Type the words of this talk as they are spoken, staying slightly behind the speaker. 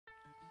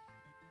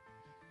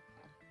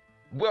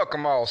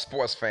Welcome all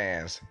sports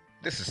fans.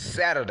 This is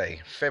Saturday,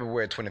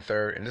 February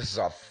 23rd, and this is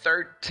our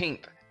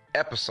 13th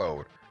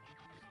episode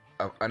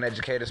of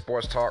Uneducated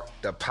Sports Talk,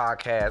 the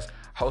podcast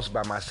hosted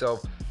by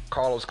myself,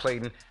 Carlos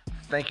Clayton.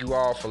 Thank you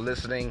all for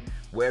listening,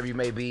 wherever you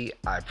may be.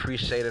 I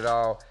appreciate it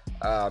all.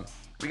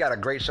 We got a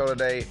great show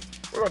today.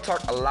 We're going to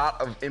talk a lot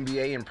of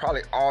NBA and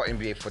probably all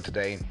NBA for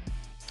today.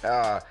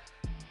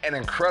 An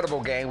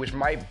incredible game, which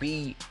might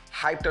be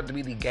hyped up to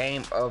be the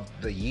game of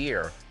the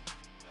year,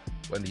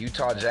 when the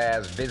Utah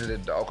Jazz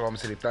visited the Oklahoma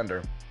City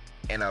Thunder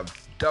in a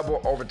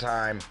double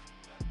overtime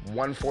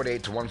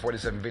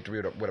 148-147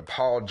 victory with a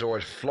Paul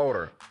George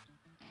floater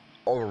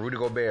over Rudy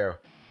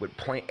Gobert with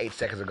 0.8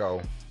 seconds to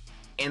go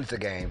into the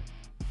game.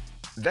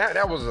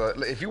 That was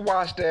if you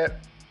watched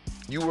that,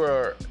 you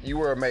were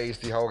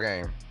amazed the whole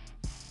game.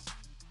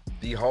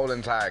 The whole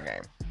entire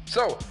game.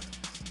 So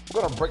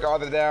we're gonna break all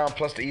that down,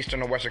 plus the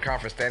Eastern and Western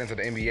Conference standings of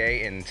the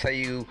NBA, and tell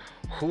you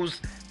who's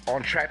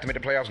on track to make the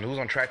playoffs and who's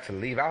on track to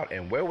leave out,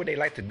 and where would they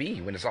like to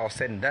be when it's all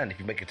said and done if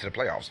you make it to the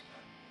playoffs.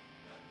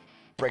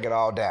 Break it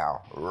all down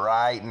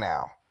right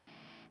now.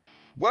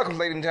 Welcome,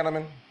 ladies and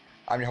gentlemen.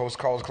 I'm your host,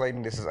 Carlos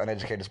Clayton. This is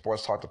Uneducated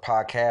Sports Talk, the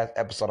podcast,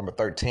 episode number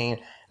 13.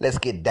 Let's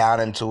get down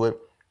into it.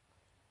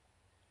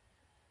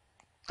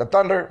 The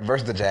Thunder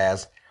versus the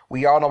Jazz.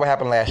 We all know what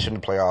happened last year in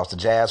the playoffs. The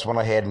Jazz went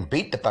ahead and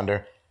beat the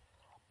Thunder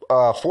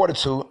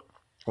 4-2,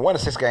 won the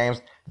 6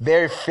 games.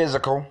 Very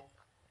physical.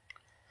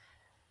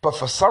 But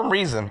for some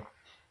reason,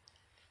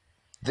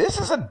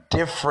 this is a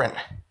different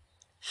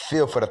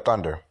feel for the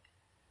Thunder.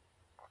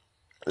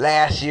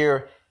 Last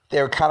year, they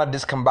were kind of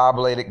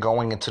discombobulated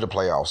going into the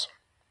playoffs.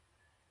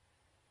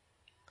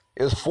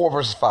 It was 4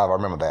 versus 5, I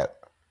remember that.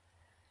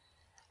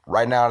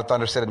 Right now, the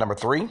Thunder sit at number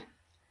 3,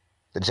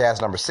 the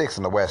Jazz number 6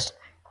 in the West.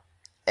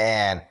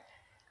 And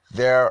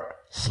they're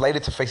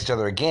slated to face each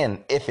other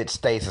again if it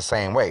stays the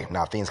same way.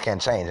 Now, things can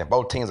change, and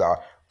both teams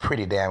are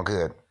pretty damn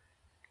good.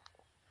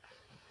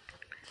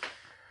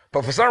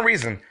 But for some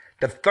reason,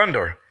 the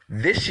Thunder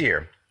this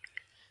year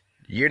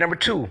number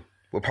 2,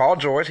 with Paul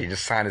George, he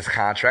just signed his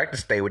contract to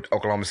stay with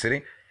Oklahoma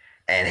City,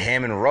 and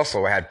him and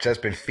Russell have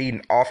just been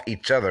feeding off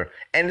each other.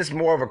 And it's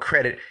more of a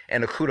credit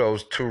and a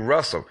kudos to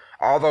Russell.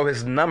 Although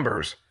his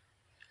numbers,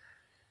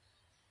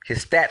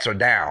 his stats are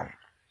down.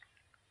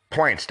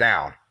 Points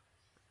down.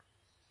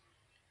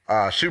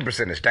 Shooting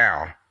percentage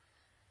down.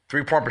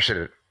 3-point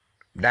percentage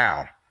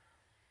down.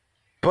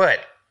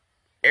 But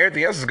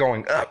everything else is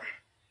going up.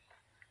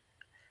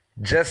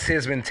 Just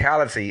his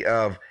mentality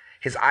of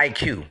his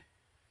IQ.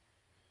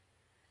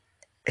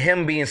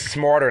 Him being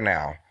smarter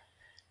now.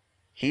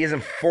 He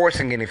isn't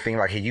forcing anything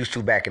like he used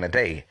to back in the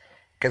day.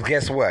 Because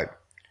guess what?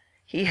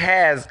 He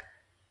has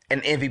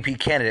an MVP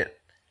candidate.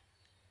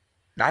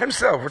 Not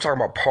himself. We're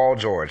talking about Paul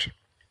George.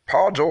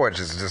 Paul George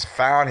has just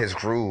found his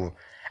groove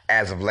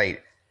as of late.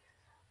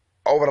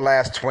 Over the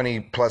last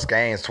 20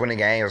 games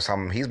or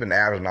something, he's been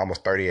averaging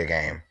almost 30 a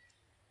game.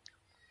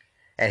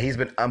 And he's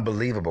been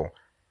unbelievable.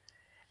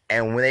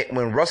 And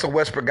when Russell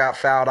Westbrook got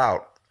fouled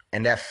out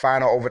in that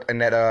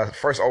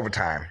first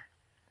overtime,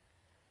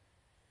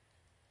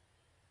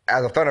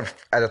 as a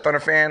Thunder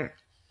fan,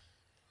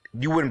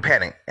 you wouldn't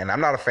panic. And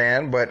I'm not a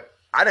fan, but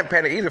I didn't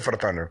panic either for the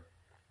Thunder.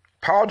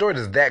 Paul George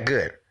is that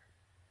good.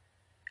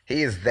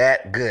 He is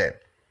that good.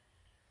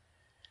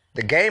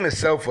 The game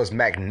itself was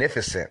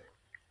magnificent.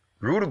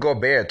 Rudy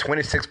Gobert,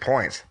 26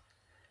 points.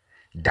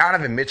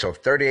 Donovan Mitchell,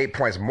 38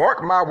 points.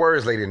 Mark my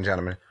words, ladies and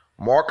gentlemen.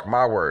 Mark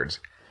my words.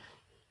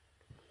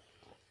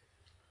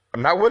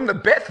 I wouldn't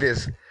have bet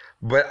this,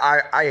 but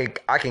I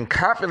can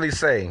confidently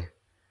say,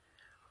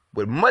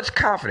 with much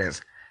confidence,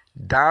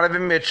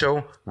 Donovan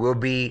Mitchell will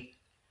be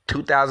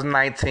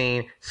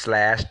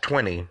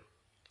 2019/20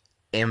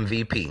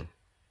 MVP.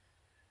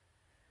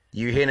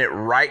 You're hearing it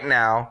right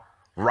now,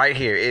 right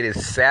here. It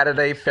is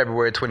Saturday,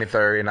 February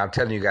 23rd, and I'm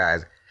telling you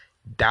guys,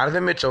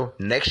 Donovan Mitchell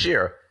next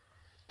year,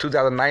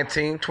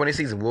 2019-20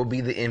 season, will be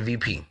the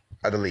MVP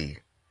of the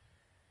league.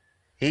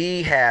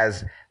 He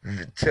has,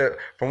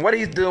 from what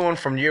he's doing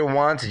from year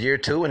 1 to year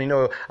 2, and you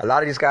know, a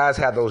lot of these guys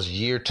have those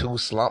year 2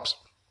 slumps,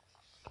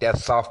 that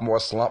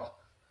sophomore slump.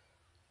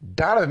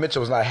 Donovan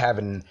Mitchell was not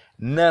having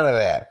none of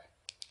that.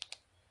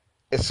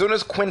 As soon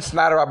as Quinn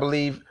Snyder, I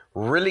believe,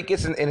 really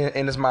gets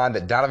in his mind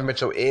that Donovan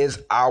Mitchell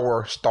is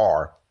our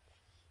star,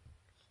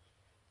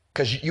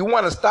 because you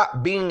want to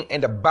stop being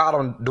in the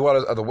bottom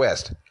dwellers of the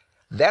West.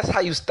 That's how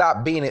you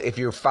stop being it if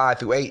you're 5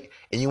 through 8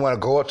 and you want to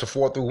go up to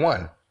 4 through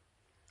 1.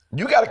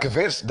 You got to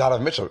convince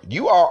Donovan Mitchell,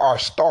 you are our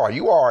star.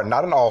 You are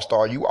not an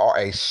all-star. You are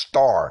a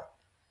star.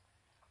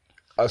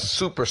 A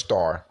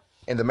superstar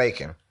in the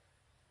making.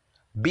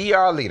 Be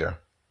our leader.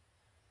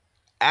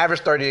 Average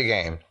 30 a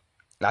game.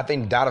 And I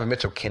think Donovan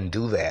Mitchell can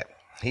do that.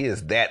 He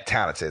is that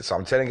talented. So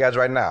I'm telling you guys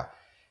right now,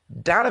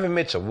 Donovan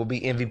Mitchell will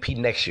be MVP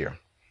next year.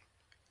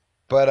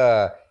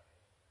 But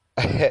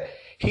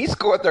he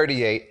scored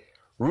 38.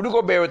 Rudy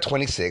Gobert with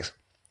 26.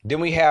 Then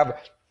we have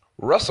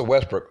Russell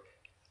Westbrook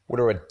with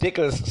a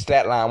ridiculous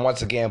stat line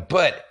once again,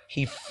 but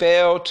he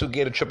failed to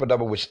get a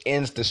triple-double, which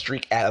ends the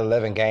streak at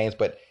 11 games,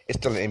 but it's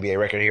still an NBA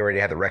record. He already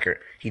had the record.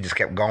 He just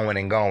kept going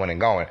and going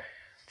and going.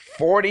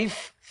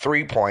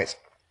 43 points,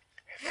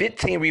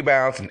 15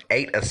 rebounds, and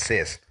 8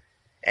 assists.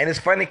 And it's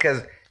funny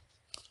because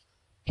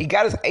he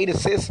got his 8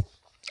 assists,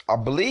 I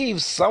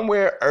believe,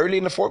 somewhere early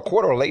in the fourth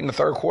quarter or late in the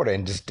third quarter,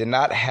 and just did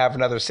not have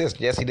another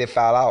assist. Yes, he did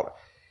foul out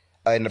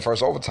in the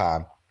first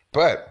overtime,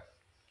 but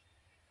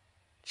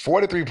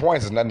 43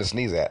 points is nothing to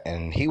sneeze at.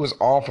 And he was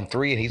on from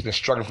three, and he's been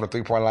struggling from the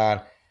three-point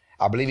line.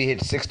 I believe he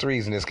hit 6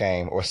 threes in this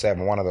game, or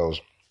 7, one of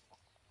those.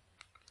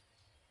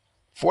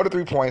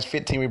 43 points,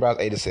 15 rebounds,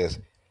 8 assists.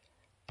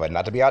 But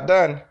not to be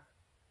outdone,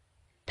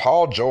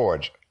 Paul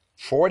George,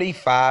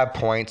 45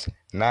 points,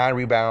 9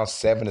 rebounds,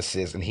 7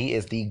 assists, and he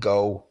is the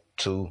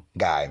go-to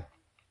guy.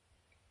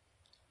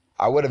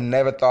 I would have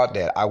never thought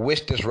that. I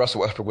wish this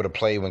Russell Westbrook would have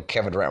played when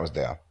Kevin Durant was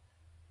there.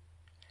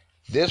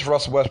 This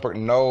Russell Westbrook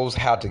knows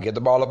how to get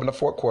the ball up in the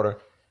fourth quarter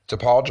to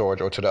Paul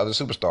George or to the other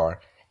superstar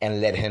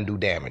and let him do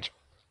damage.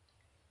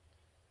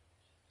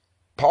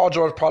 Paul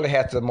George probably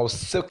has the most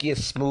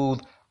silkiest,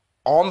 smooth,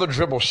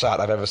 on-the-dribble shot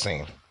I've ever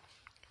seen.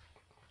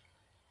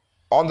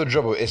 On the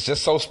dribble, it's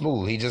just so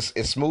smooth.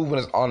 It's smooth when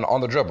it's on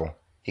the dribble.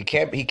 He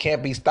can't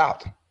be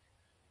stopped.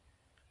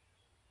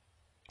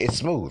 It's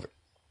smooth.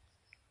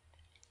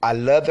 I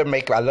love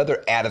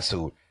their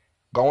attitude.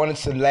 Going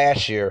into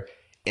last year,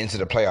 into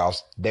the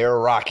playoffs, they're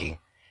rocky.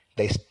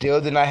 They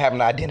still did not have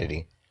an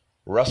identity.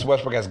 Russell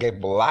Westbrook has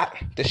gave a lot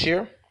this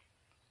year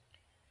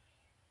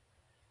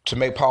to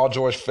make Paul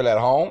George feel at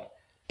home.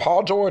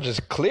 Paul George is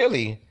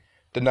clearly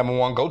the number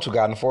one go-to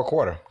guy in the fourth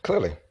quarter.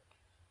 Clearly.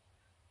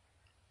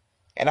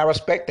 And I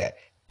respect that.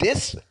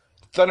 This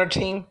Thunder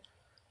team,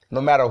 no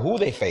matter who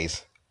they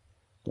face,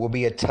 will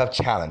be a tough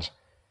challenge.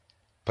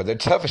 But their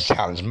toughest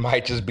challenge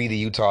might just be the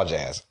Utah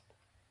Jazz.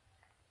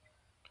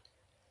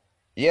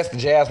 Yes, the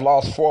Jazz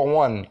lost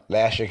 4-1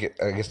 last year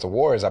against the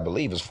Warriors, I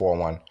believe it was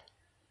 4-1.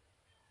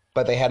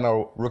 But they had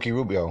no Ricky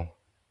Rubio,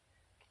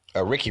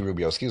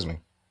 excuse me.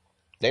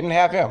 They didn't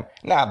have him.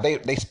 Now,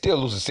 they still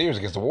lose the series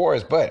against the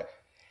Warriors, but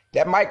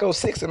that might go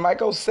 6, it might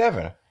go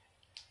 7.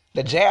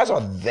 The Jazz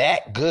are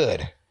that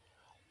good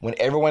when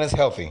everyone is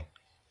healthy.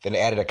 Then they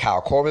added a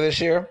Kyle Korver this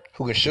year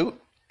who can shoot.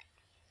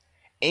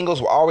 Ingles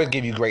will always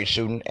give you great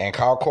shooting, and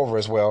Kyle Korver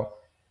as well.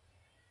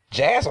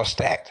 Jazz are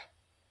stacked.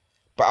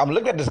 But I'm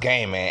looking at this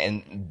game, man,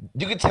 and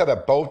you can tell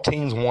that both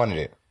teams wanted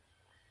it.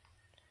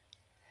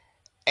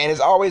 And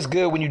it's always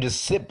good when you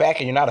just sit back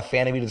and you're not a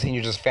fan of either team,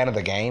 you're just a fan of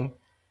the game.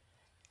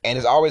 And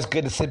it's always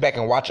good to sit back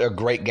and watch a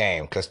great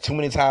game, because too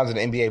many times in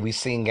the NBA we've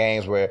seen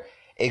games where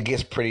it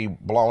gets pretty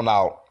blown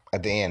out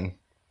at the end.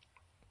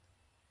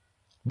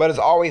 But it's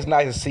always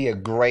nice to see a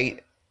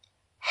great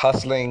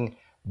hustling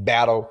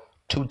battle.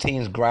 Two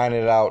teams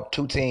grinding it out.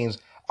 Two teams.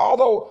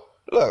 Although,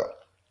 look,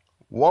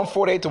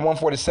 148 to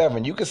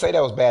 147, you could say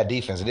that was bad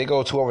defense. It did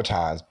go 2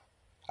 overtimes.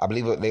 I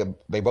believe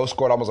they both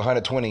scored almost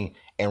 120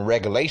 in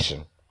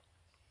regulation.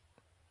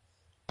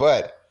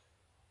 But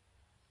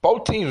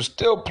both teams are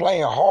still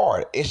playing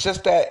hard. It's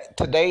just that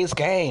today's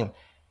game,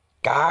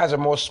 guys are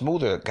more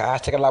smoother.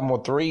 Guys take a lot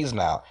more threes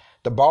now.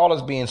 The ball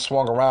is being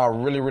swung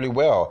around really, really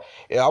well.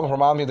 It almost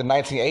reminds me of the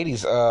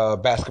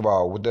 1980s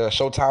basketball with the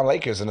Showtime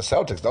Lakers and the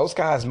Celtics. Those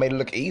guys made it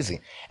look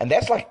easy. And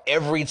that's like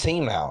every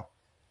team now.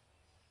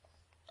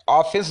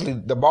 Offensively,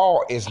 the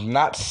ball is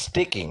not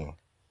sticking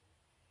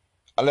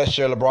unless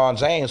you're LeBron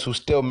James, who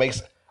still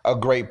makes a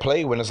great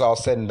play when it's all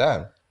said and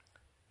done.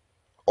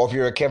 Or if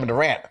you're a Kevin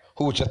Durant,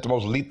 who was just the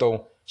most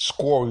lethal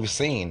scorer we've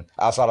seen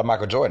outside of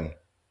Michael Jordan.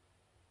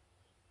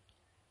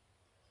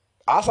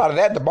 Outside of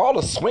that, the ball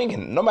is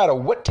swinging. No matter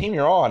what team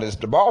you're on,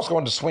 the ball's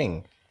going to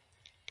swing.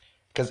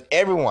 Because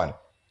everyone,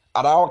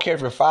 I don't care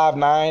if you're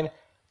 5'9"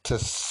 to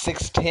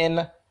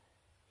 6'10",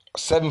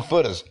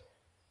 7-footers,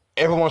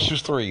 everyone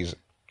shoots threes.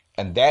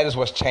 And that is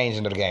what's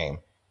changing the game.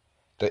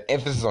 The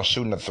emphasis on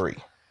shooting a three.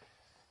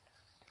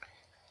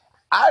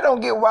 I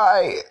don't get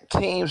why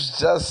teams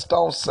just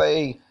don't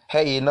say,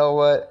 hey, you know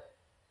what?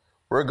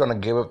 We're going to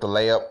give up the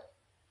layup.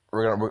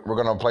 We're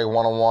gonna play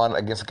one-on-one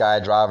against a guy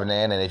driving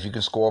in, and if you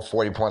can score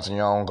 40 points on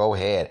your own, go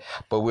ahead.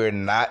 But we're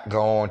not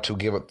going to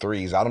give up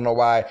threes. I don't know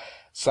why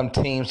some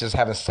teams just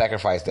haven't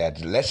sacrificed that.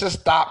 Let's just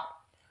stop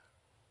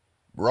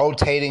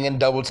rotating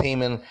and double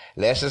teaming.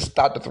 Let's just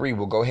stop the three.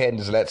 We'll go ahead and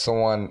just let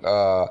someone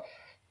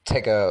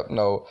take a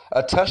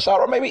tough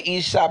shot or maybe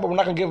easy shot, but we're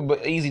not gonna give them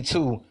an easy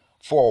 2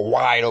 for a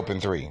wide open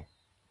 3.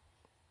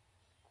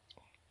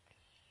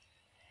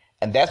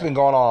 And that's been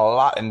going on a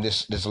lot in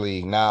this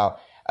league. Now,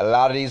 a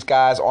lot of these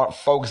guys aren't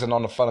focusing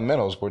on the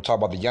fundamentals. We're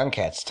talking about the young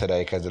cats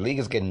today because the league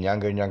is getting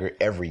younger and younger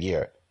every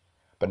year.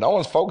 But no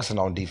one's focusing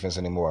on defense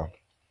anymore.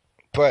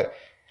 But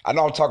I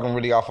know I'm talking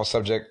really off a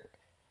subject.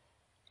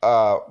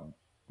 But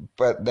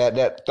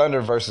that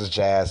Thunder versus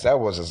Jazz, that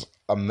was just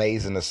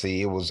amazing to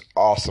see. It was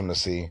awesome to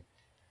see.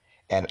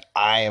 And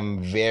I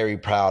am very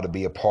proud to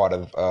be a part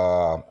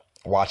of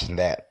watching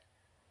that.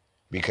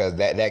 Because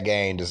that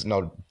game, just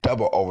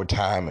double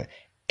overtime,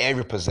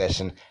 every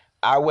possession.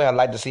 I would have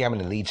liked to see how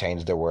many lead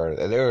changes there were.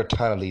 There were a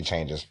ton of lead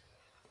changes.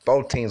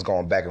 Both teams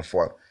going back and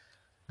forth.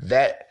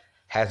 That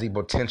has the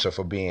potential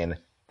for being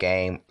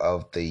game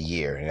of the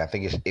year. And I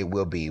think it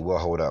will be. We'll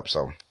hold up.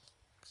 So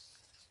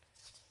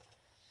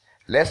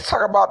let's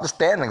talk about the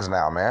standings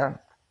now, man.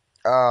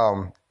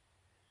 Um,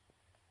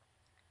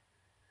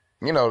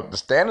 the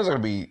standings are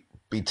gonna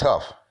be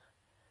tough.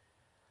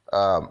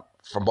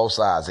 From both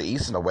sides, the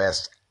East and the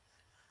West.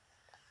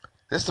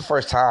 This is the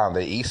first time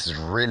the East is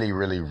really,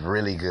 really,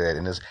 really good.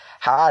 And it's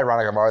how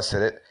ironic I've always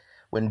said it.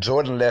 When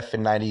Jordan left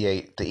in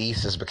 98, the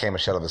East just became a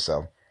shell of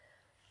itself.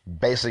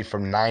 Basically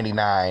from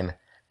 99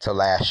 to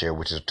last year,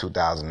 which is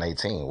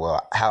 2018.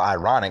 Well, how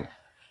ironic,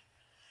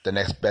 the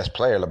next best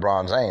player,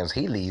 LeBron James,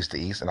 he leaves the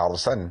East, and all of a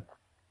sudden,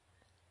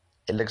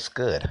 it looks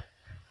good.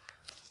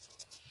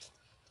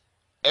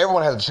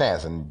 Everyone has a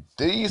chance, and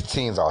these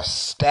teams are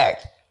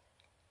stacked.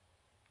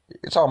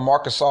 It's on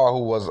Marc Gasol,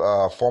 who was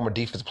a former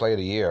Defensive Player of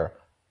the Year,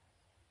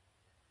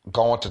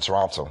 going to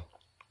Toronto.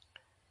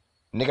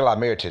 Nikola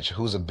Mirotic,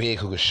 who's a big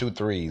who can shoot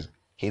threes,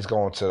 he's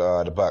going to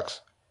the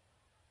Bucks.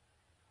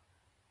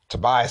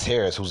 Tobias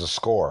Harris, who's a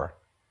scorer,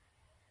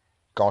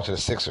 going to the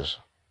Sixers.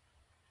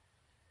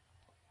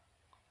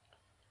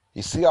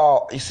 You see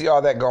all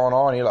that going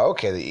on, and you're like,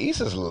 okay, the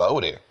East is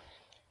loaded.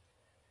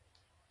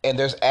 And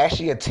there's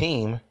actually a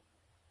team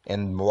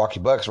in Milwaukee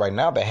Bucks right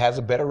now that has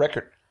a better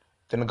record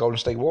than the Golden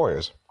State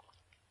Warriors.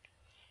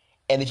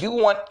 And if you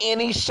want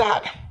any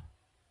shot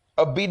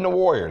of beating the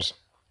Warriors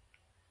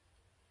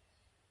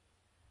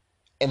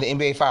in the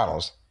NBA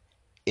Finals,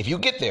 if you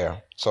get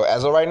there, so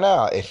as of right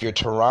now, if you're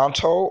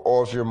Toronto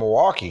or if you're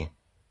Milwaukee,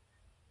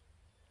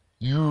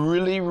 you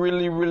really,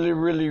 really, really,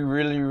 really,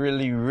 really,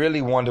 really,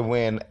 really want to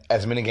win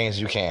as many games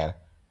as you can.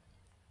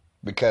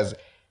 Because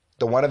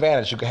the one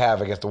advantage you can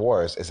have against the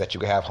Warriors is that you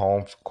can have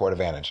home court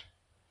advantage.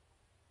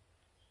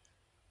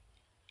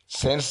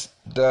 Since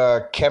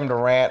the Kevin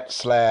Durant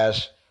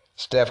 /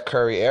 Steph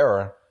Curry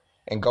era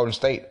in Golden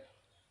State,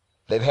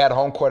 they've had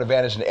home court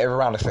advantage in every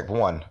round except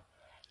one.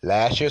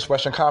 Last year's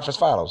Western Conference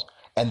Finals.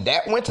 And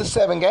that went to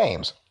 7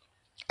 games.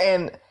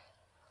 And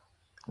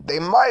they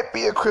might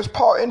be a Chris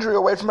Paul injury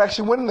away from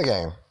actually winning the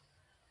game.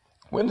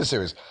 Win the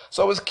series.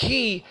 So it's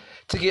key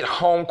to get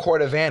home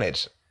court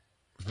advantage.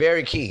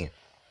 Very key.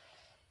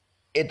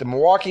 If the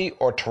Milwaukee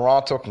or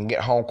Toronto can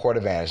get home court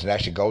advantage and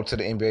actually go to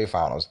the NBA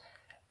Finals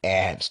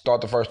and start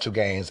the first 2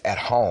 games at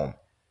home,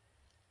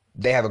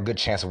 they have a good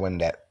chance of winning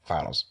that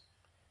Finals.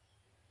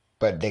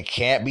 But they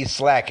can't be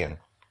slacking.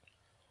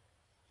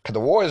 Because the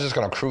Warriors are just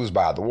going to cruise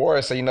by. The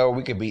Warriors say,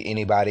 we could beat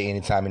anybody,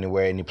 anytime,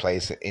 anywhere, any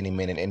place, any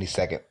minute, any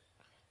second,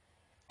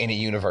 any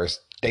universe.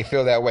 They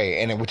feel that way,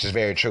 and which is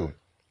very true.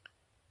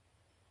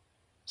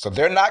 So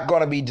they're not going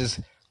to be just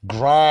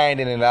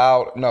grinding it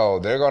out. No,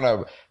 they're going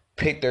to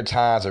pick their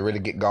times to really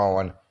get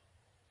going.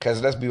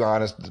 Because let's be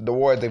honest, the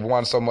Warriors, they've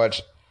won so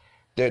much.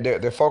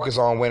 They're focused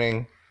on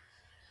winning.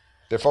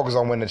 They're focused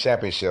on winning the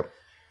championship.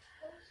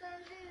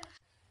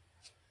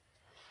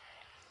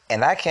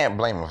 And I can't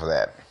blame them for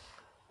that.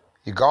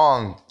 You've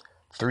gone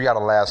 3 out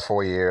of the last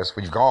 4 years.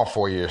 Well, you've gone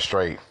 4 years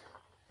straight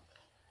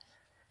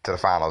to the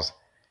finals.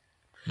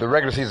 The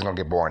regular season is going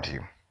to get boring to you.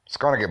 It's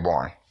going to get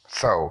boring.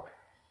 So,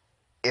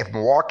 if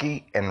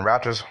Milwaukee and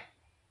Raptors,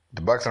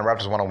 the Bucks and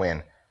Raptors want to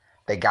win,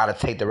 they got to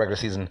take the regular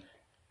season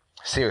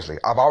seriously.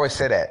 I've always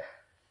said that.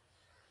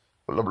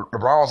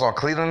 LeBron was on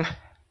Cleveland.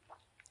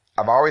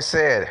 I've always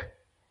said,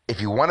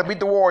 if you want to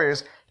beat the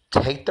Warriors,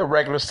 take the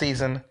regular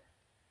season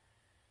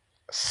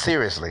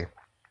seriously.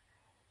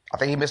 I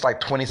think he missed like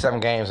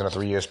 27 games in a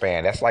 3-year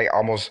span. That's like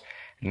almost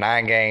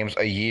 9 games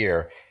a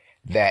year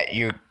that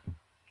you're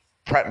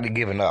practically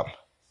giving up.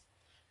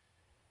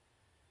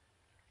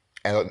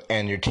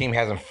 And your team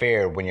hasn't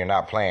fared when you're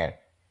not playing.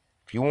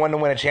 If you wanted to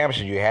win a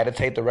championship, you had to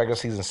take the regular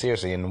season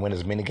seriously and win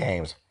as many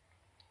games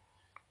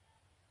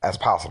as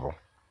possible.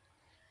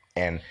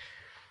 And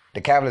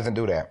the Cavaliers didn't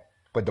do that.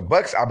 But the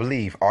Bucks, I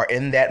believe, are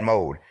in that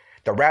mode.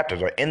 The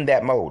Raptors are in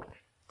that mode.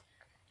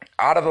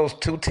 Out of those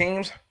 2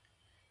 teams,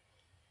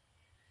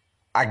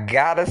 I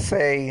gotta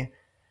say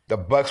the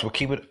Bucks will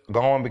keep it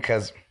going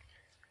because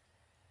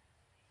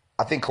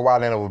I think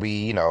Kawhi Leonard will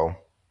be, in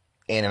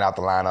and out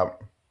the lineup.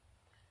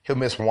 He'll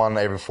miss 1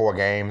 every 4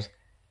 games,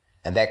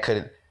 and that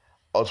could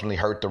ultimately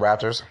hurt the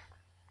Raptors.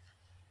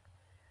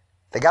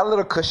 They got a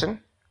little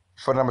cushion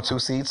for the number 2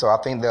 seed, so I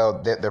think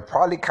they're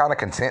probably kind of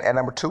content at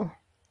number 2.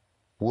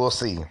 We'll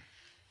see.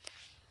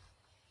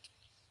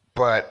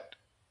 But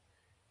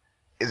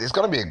it's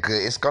gonna be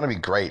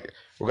great.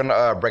 We're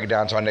gonna break it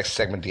down to our next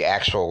segment, the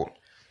actual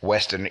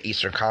Western and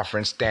Eastern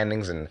Conference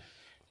standings, and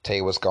tell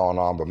you what's going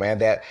on. But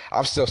man,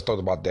 I'm still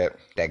stoked about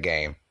that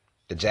game.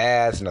 The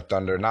Jazz and the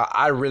Thunder. Now,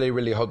 I really,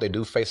 really hope they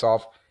do face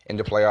off in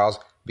the playoffs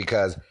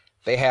because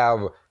they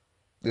have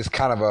this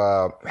kind of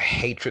a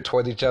hatred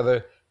towards each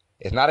other.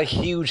 It's not a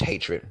huge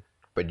hatred,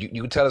 but you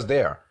can tell it's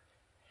there.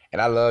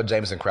 And I love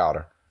Jameson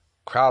Crowder.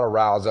 Crowder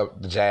riles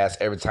up the Jazz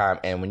every time.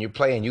 And when you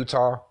play in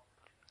Utah,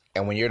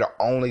 and when you're the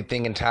only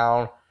thing in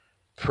town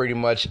pretty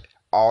much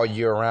all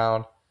year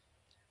round,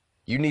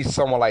 you need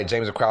someone like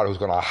Jameson Crowder who's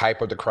going to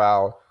hype up the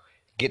crowd,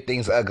 get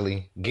things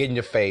ugly, get in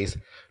your face,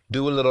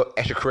 do a little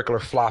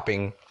extracurricular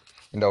flopping,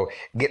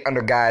 get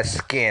under guys'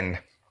 skin.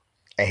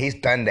 And he's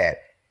done that.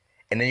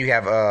 And then you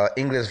have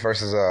Ingles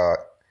versus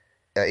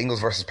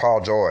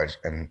Paul George.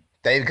 And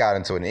they've got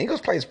into it. The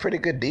Eagles plays pretty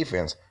good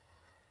defense.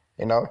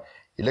 You know,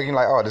 you're looking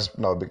like, oh, this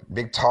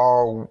big,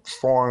 tall,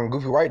 foreign,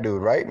 goofy white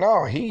dude, right?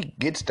 No, he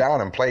gets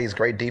down and plays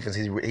great defense.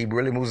 He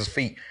really moves his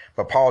feet.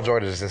 But Paul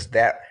George is just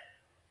that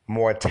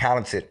more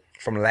talented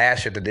from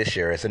last year to this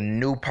year. It's a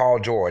new Paul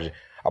George.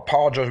 A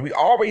Paul George we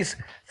always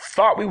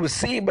thought we would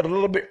see, but a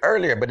little bit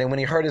earlier. But then when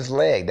he hurt his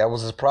leg, that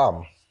was his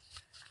problem.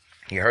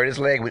 He hurt his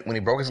leg when he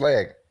broke his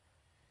leg.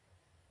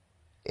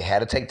 It had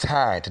to take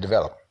time to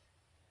develop.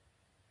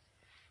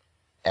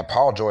 And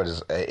Paul George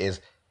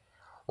is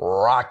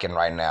rocking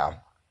right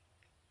now.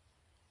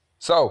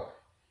 So,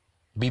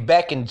 be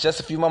back in just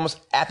a few moments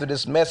after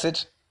this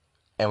message,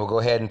 and we'll go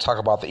ahead and talk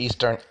about the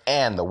Eastern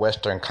and the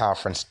Western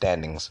Conference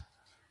standings.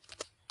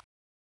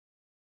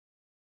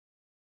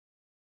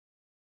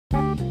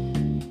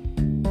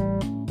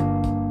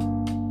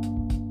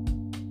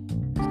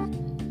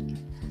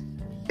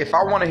 If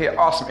I want to hear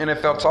awesome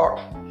NFL talk,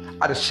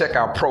 I just check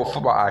out Pro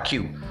Football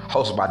IQ,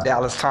 hosted by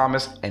Dallas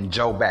Thomas and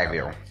Joe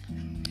Baglio.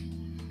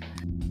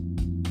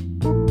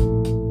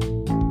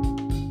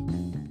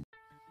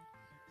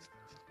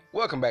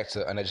 Welcome back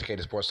to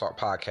Uneducated Sports Talk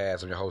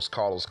Podcast. I'm your host,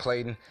 Carlos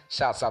Clayton.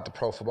 Shouts out to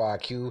Pro Football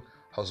IQ,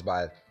 hosted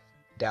by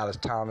Dallas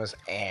Thomas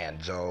and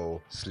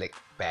Joe Slick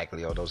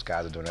Baglio. Those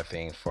guys are doing their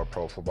thing for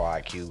Pro Football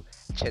IQ.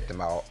 Check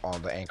them out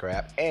on the Anchor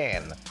app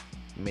and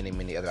many,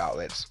 many other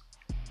outlets.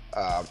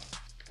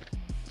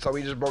 So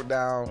we just broke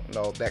down,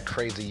 that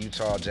crazy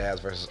Utah Jazz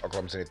versus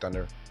Oklahoma City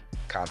Thunder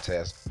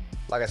contest.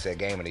 Like I said,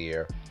 game of the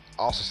year.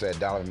 Also said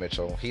Donovan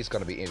Mitchell, he's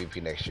going to be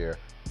MVP next year.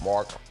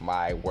 Mark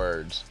my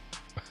words.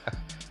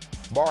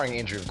 Barring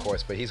injury, of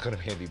course, but he's going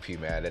to be MVP,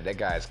 man. That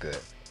guy is good.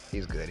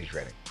 He's good. He's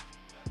ready.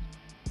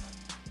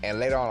 And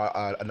later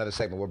on, another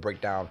segment, we'll break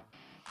down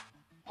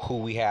who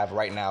we have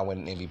right now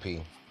winning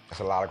MVP. There's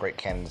a lot of great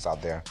candidates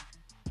out there.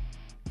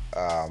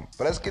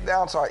 But let's get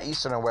down to our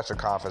Eastern and Western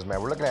Conference, man.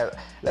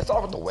 Let's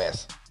start with the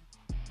West.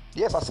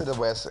 Yes, I said the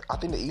West. I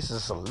think the East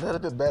is a little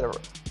bit better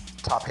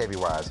top-heavy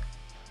wise.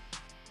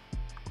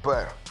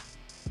 But,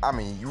 I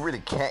mean, you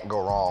really can't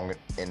go wrong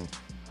in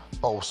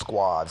both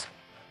squads.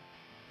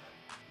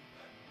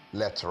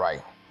 Left to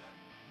right.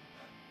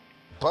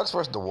 Bucks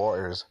versus the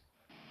Warriors.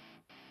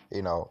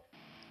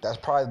 That's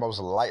probably the most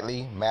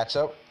likely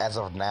matchup as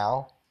of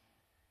now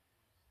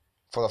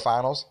for the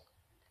finals.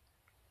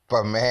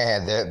 But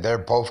man, they're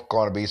both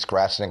going to be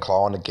scratching and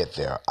clawing to get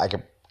there. I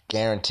can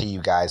guarantee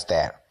you guys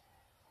that.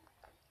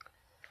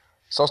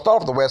 So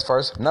start off with the West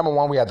first. Number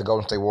one, we have the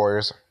Golden State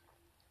Warriors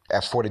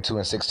at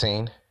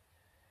 42-16.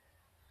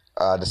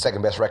 The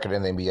second best record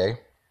in the NBA.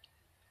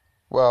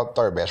 Well,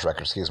 third best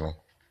record, excuse me.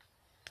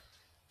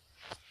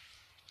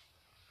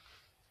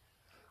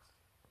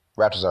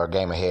 Raptors are a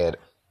game ahead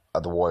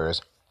of the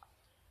Warriors.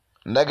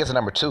 Nuggets are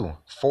number two,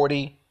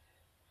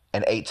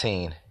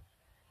 40-18.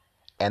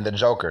 And the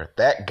Joker,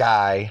 that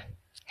guy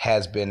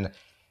has been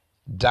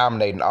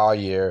dominating all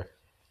year.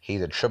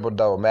 He's a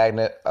triple-double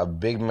magnet, a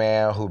big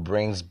man who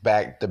brings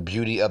back the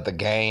beauty of the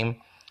game.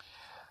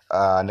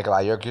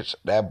 Nikola Jokic,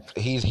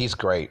 he's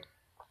great.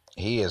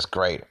 He is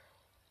great.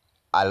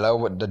 I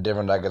love what the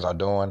Denver Nuggets are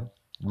doing.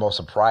 The most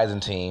surprising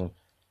team.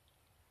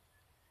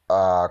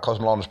 Coach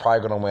Malone is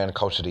probably going to win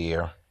Coach of the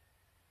Year.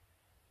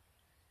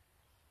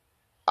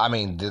 I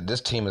mean,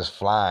 this team is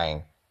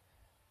flying,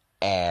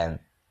 and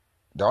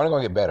they're only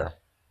going to get better.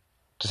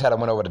 Just had a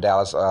win over the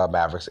Dallas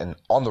Mavericks, and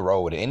on the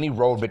road, any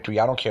road victory,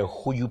 I don't care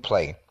who you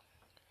play.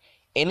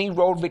 Any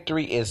road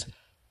victory is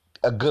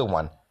a good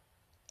one.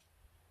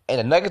 And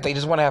the Nuggets, they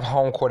just want to have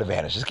home court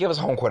advantage. Just give us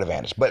home court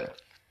advantage. But,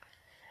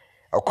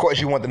 of course,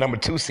 you want the number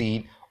 2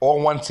 seed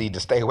or 1 seed to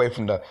stay away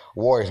from the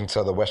Warriors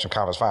until the Western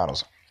Conference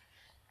Finals.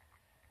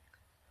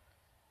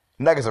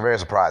 Nuggets are very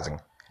surprising.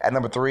 At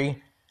number 3,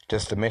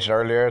 just to mention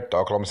earlier, the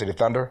Oklahoma City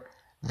Thunder,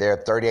 they're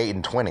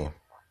 38-20.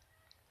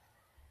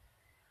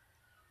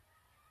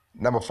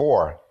 Number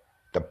 4,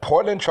 the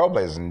Portland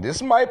Trailblazers. And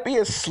this might be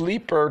a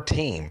sleeper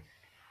team.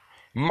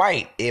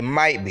 It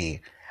might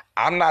be.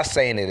 I'm not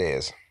saying it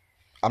is.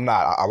 I'm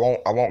not. I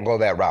won't go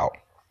that route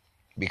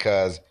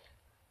because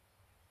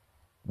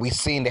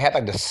they had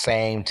like the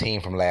same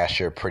team from last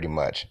year pretty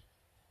much.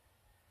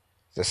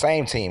 The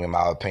same team in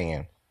my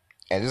opinion.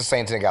 And this is the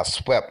same team that got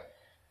swept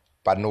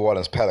by New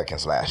Orleans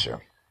Pelicans last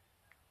year.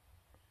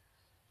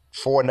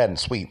 4-0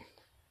 sweep.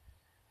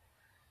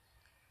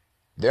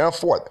 They're in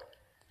 4th.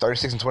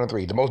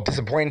 36-23. The most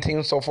disappointing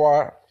team so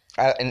far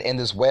in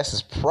this West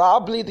is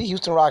probably the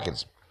Houston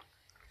Rockets.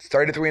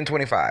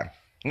 33-25.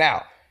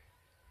 Now,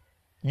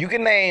 you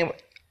can name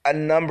a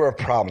number of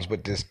problems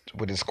with this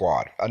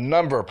squad. A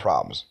number of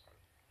problems.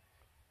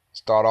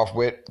 Start off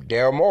with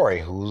Daryl Morey,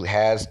 who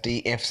has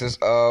the emphasis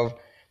of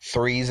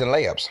threes and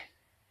layups.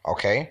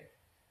 Okay?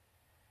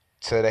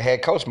 To the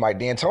head coach, Mike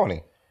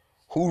D'Antoni,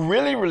 who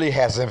really, really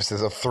has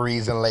emphasis of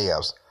threes and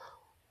layups,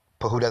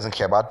 but who doesn't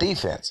care about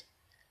defense.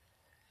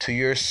 To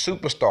your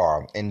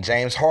superstar in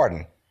James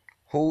Harden,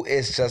 who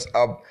is just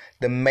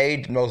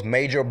the most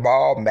major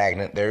ball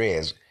magnet there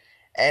is.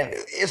 And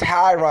it's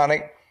how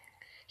ironic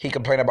he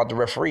complained about the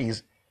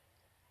referees,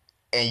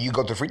 and you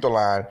go to the free throw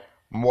line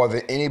more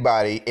than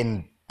anybody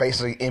in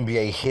basically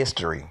NBA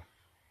history.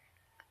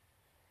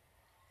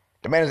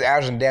 The man is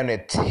averaging damn near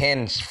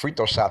 10 free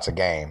throw shots a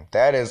game.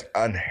 That is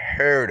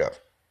unheard of.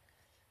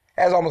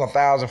 That's almost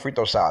 1,000 free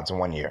throw shots in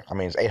 1 year. I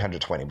mean, it's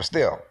 820, but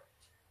still.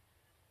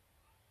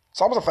 It's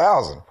almost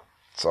 1,000.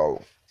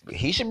 So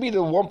he should be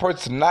the one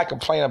person to not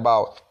complain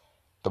about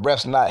the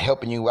refs not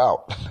helping you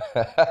out.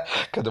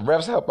 Because the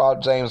refs help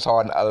out James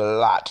Harden a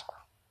lot.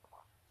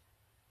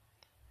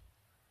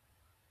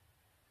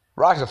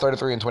 Rockets are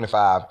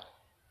 33-25.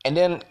 And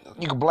then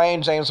you can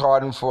blame James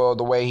Harden for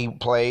the way he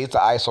plays, the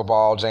ISO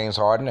ball, James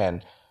Harden,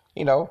 and,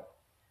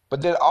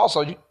 but then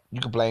also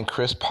you can blame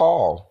Chris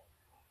Paul,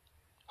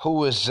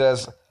 who is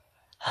just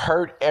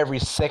hurt every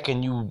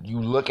second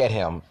you look at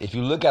him. If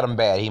you look at him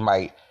bad, he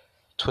might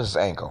twist his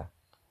ankle.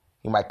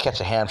 He might catch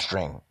a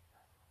hamstring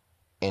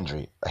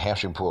injury, a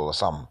hamstring pull or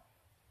something.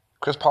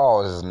 Chris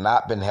Paul has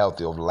not been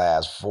healthy over the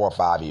last 4 or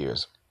 5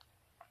 years.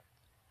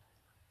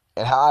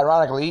 And how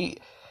ironically,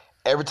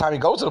 every time he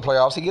goes to the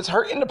playoffs, he gets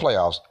hurt in the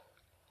playoffs.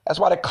 That's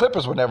why the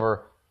Clippers were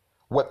never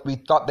what we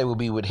thought they would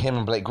be with him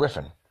and Blake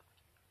Griffin.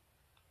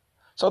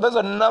 So there's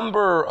a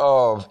number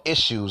of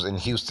issues in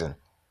Houston.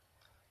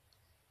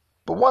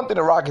 But one thing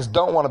the Rockets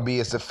don't want to be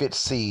is the 5th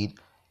seed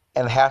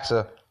and have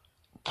to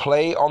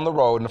play on the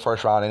road in the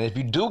first round. And if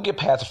you do get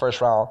past the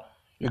first round,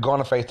 you're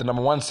going to face the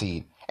number 1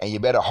 seed. And you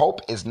better hope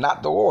it's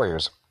not the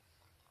Warriors.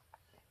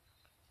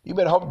 You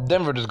better hope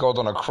Denver just goes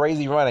on a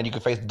crazy run and you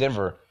can face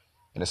Denver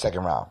in the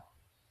second round.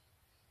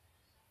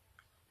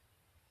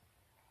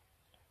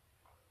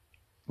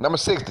 Number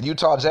 6, the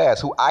Utah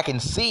Jazz, who I can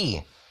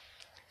see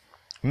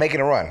making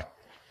a run.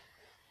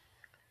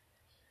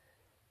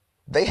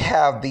 They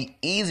have the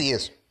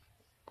easiest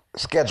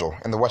schedule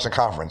in the Western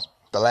Conference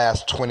the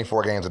last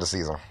 24 games of the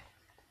season,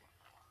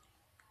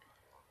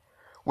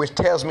 which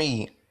tells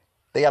me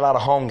they got a lot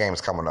of home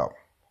games coming up.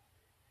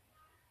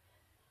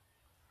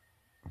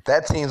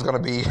 That team's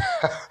going to be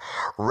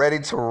ready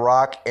to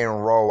rock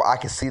and roll. I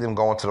can see them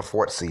going to the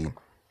 4th seed.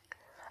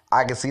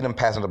 I can see them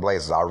passing the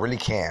Blazers. I really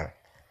can.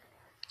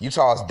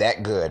 Utah is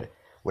that good.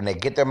 When they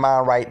get their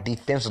mind right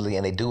defensively,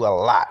 and they do a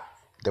lot,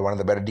 they're one of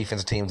the better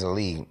defensive teams in the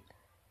league.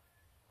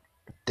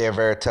 They're a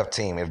very tough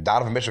team. If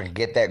Donovan Mitchell can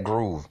get that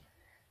groove,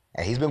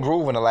 and he's been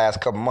grooving the last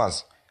couple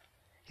months,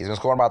 he's been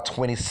scoring about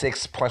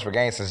 26 points per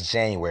game since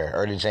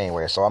early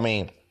January. So,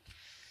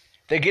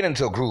 they're getting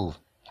into a groove.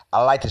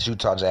 I like this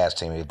Utah Jazz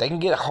team. If they can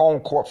get home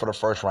court for the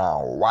first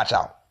round, watch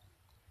out.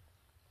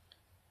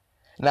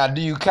 Now,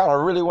 do you kind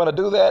of really want to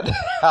do that?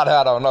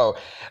 I don't know.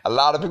 A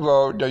lot of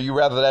people, you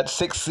rather that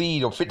 6th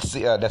seed or 5th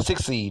seed, that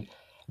 6th seed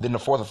than the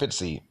 4th or 5th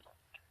seed.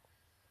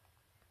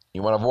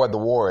 You want to avoid the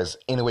Warriors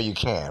any way you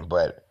can.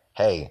 But,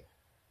 hey,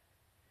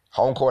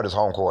 home court is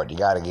home court. You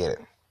got to get it.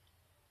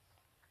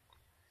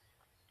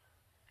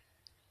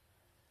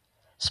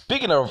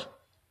 Speaking of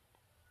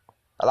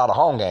a lot of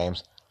home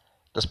games,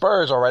 the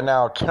Spurs are right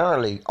now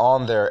currently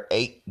on their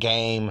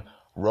 8-game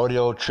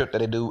rodeo trip that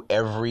they do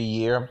every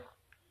year.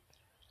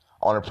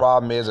 Only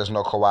problem is there's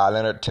no Kawhi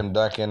Leonard, Tim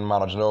Duncan,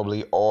 Manu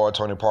Ginobili, or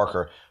Tony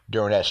Parker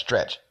during that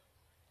stretch.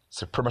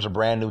 It's pretty much a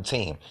brand new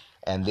team.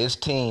 And this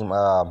team,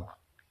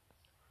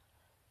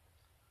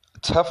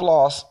 tough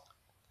loss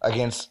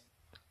against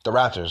the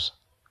Raptors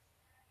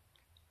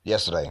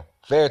yesterday.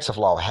 Very tough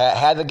loss.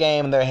 Had the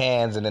game in their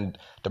hands, and then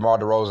DeMar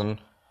DeRozan,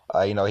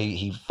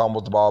 he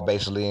fumbled the ball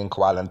basically, and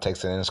Kawhi Leonard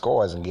takes it in and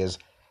scores and gives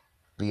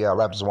the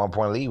Raptors a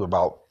 1-point lead with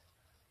about,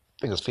 I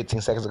think it was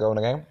 15 seconds ago in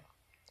the game.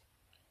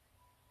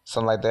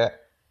 Something like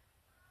that.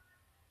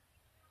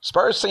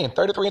 Spurs team,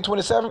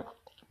 33-27.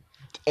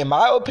 In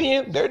my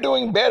opinion, they're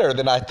doing better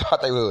than I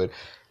thought they would.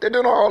 They're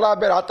doing a whole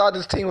lot better. I thought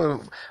this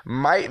team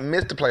might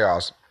miss the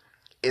playoffs.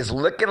 It's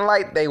looking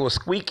like they will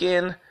squeak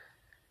in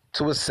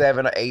to a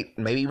 7 or 8,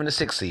 maybe even a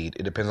 6 seed.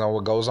 It depends on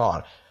what goes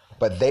on.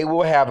 But they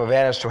will have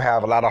advantage to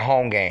have a lot of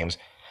home games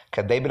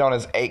because they've been on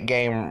this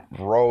 8-game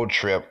road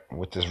trip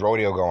with this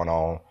rodeo going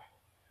on.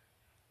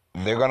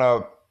 They're going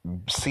to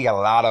see a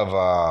lot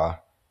of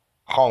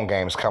home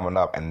games coming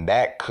up, and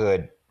that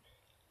could,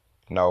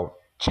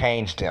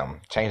 change their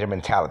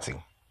mentality.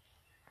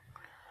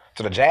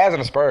 So the Jazz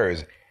and the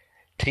Spurs,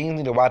 teams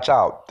need to watch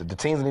out. The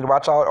teams that need to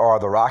watch out are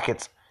the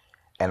Rockets,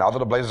 and although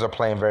the Blazers are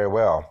playing very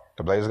well,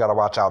 the Blazers got to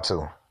watch out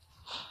too.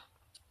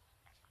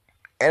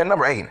 And at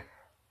number 8,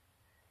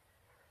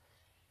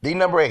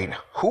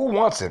 who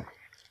wants it?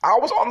 I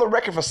was on the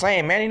record for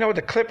saying, man,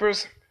 the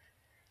Clippers,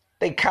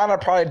 they kind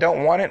of probably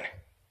don't want it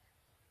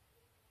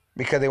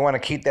because they want to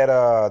keep that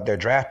their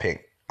draft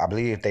pick. I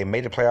believe if they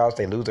made the playoffs,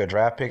 they lose their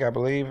draft pick, I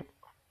believe.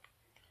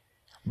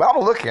 But I'm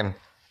looking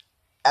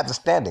at the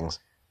standings.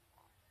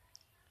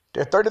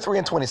 They're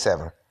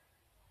 33-27.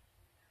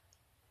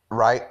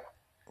 Right?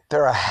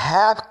 They're a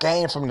half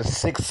game from the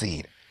 6th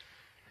seed.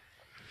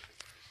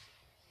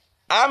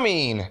 I'm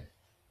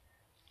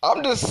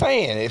just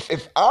saying,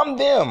 if I'm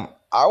them,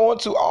 I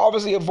want to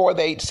obviously avoid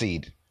the 8th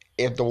seed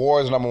if the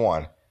Warriors are number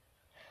 1.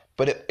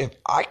 But if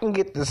I can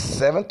get the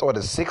 7th or the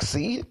 6th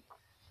seed,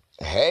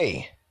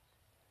 hey.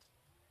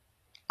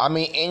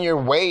 In your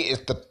way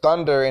is the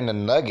Thunder and the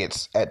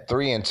Nuggets at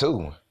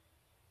 3-2.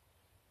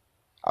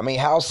 I mean,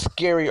 how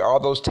scary are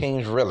those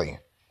teams really?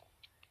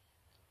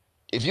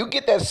 If you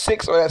get that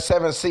 6 or that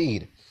 7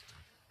 seed,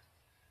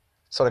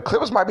 so the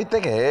Clippers might be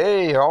thinking,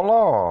 hey, hold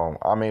on.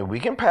 I mean, we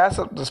can pass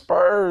up the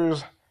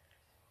Spurs,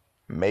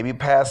 maybe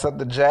pass up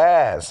the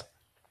Jazz.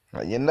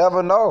 You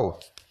never know.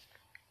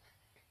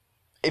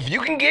 If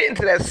you can get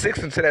into that 6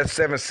 into that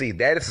 7 seed,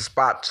 that is the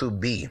spot to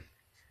be.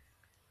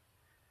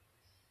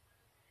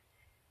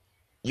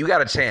 You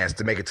got a chance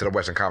to make it to the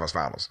Western Conference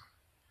Finals.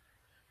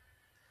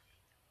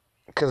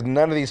 Because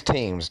none of these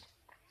teams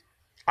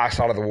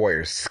outside of the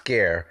Warriors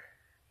scare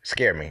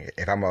me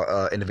if I'm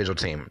an individual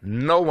team.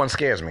 No one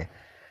scares me.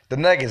 The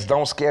Nuggets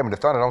don't scare me. The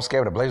Thunder don't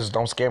scare me. The Blazers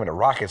don't scare me. The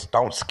Rockets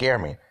don't scare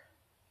me.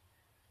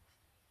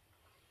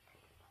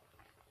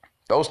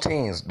 Those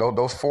teams,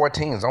 those 4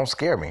 teams don't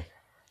scare me.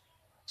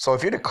 So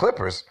if you're the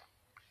Clippers,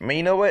 I mean,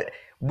 you know what?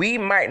 We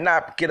might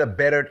not get a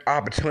better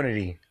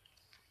opportunity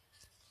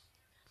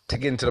to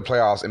get into the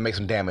playoffs and make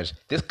some damage.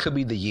 This could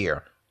be the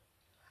year.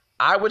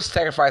 I would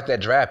sacrifice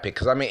that draft pick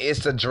because, I mean,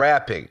 it's a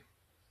draft pick.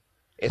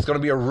 It's going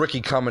to be a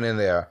rookie coming in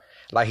there.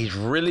 Like, he's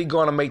really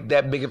going to make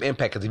that big of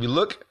impact. Because if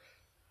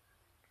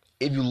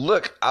you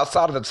look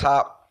outside of the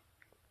top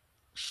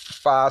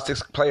 5,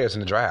 6 players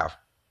in the draft,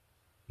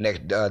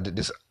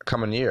 this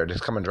coming year, this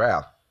coming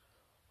draft,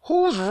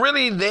 who's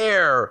really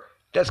there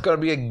that's going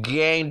to be a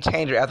game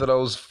changer after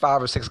those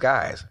 5 or 6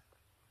 guys?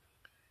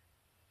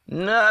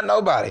 Nah,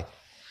 nobody.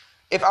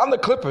 If I'm the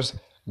Clippers,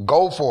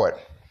 go for it.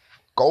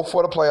 Go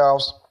for the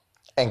playoffs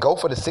and go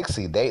for the 6th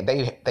seed.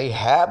 They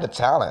have the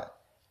talent.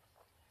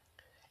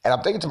 And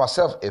I'm thinking to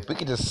myself, if we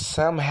could just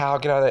somehow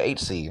get out of the 8th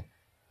seed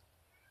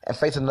and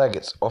face the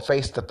Nuggets or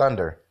face the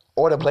Thunder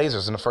or the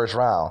Blazers in the first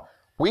round,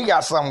 we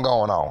got something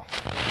going on.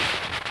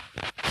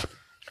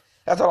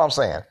 That's all I'm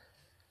saying.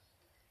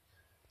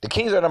 The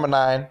Kings are number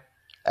 9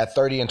 at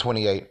 30 and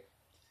 28.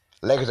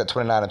 Lakers at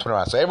 29 and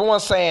 29. So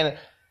everyone's saying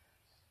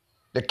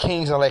the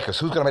Kings and Lakers,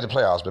 who's going to make the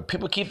playoffs? But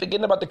people keep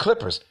forgetting about the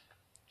Clippers.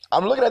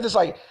 I'm looking at this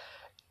like,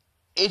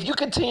 if you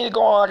continue to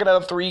go on like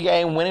another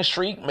 3-game winning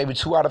streak, maybe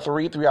 2 out of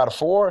 3, 3 out of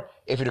 4,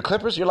 if you're the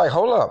Clippers, you're like,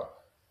 hold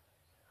up.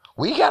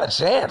 We got a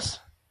chance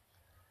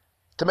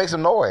to make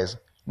some noise.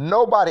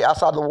 Nobody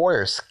outside the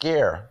Warriors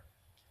scare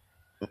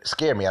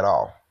me at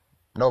all.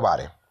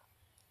 Nobody.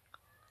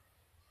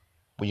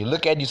 When you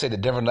look at it, you say the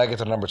Denver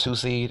Nuggets are number 2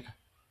 seed.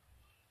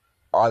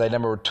 Are they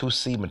number 2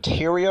 seed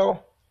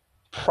material?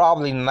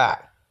 Probably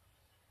not.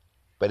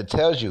 But it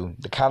tells you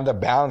the kind of the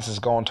balance is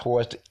going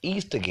towards the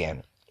East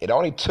again. It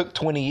only took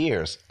 20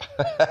 years.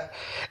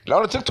 It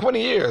only took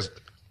 20 years.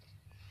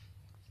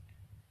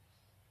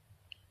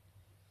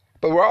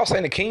 But we're all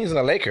saying the Kings and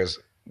the Lakers.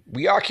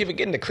 We all keep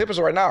forgetting the Clippers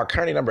right now are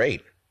currently number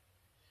 8.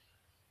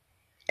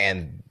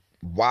 And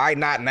why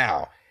not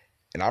now?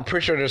 And I'm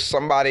pretty sure there's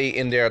somebody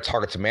in there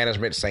talking to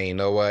management saying, you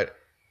know what?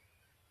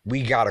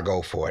 We got to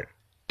go for it.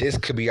 This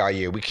could be our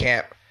year. We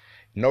can't.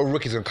 No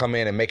rookie's going to come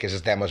in and make it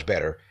just that much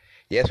better.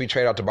 Yes, we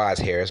trade out Tobias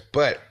Harris,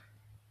 but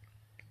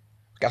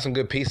got some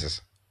good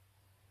pieces.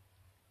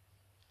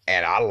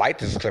 And I like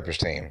this Clippers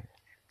team.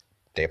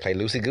 They play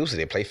loosey-goosey.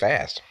 They play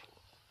fast.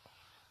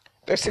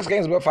 They're 6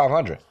 games above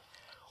 500,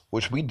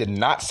 which we did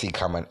not see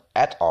coming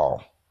at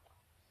all.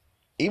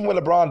 Even when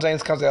LeBron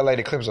James comes to LA,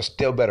 the Clippers are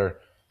still better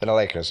than the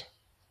Lakers.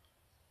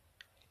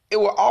 It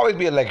will always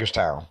be a Lakers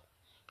town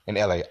in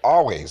LA.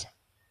 Always.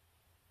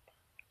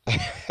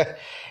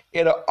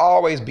 It'll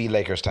always be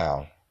Lakers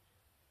town.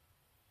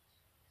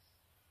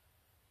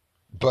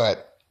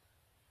 But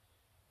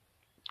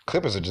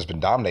Clippers have just been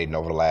dominating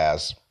over the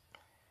last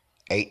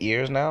 8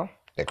 years now.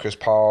 That Chris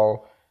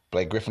Paul,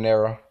 Blake Griffin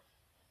era.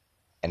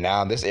 And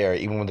now in this era,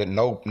 even with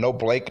no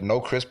Blake, no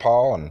Chris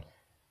Paul, and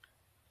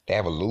they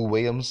have a Lou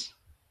Williams.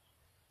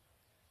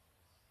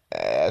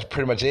 That's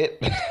pretty much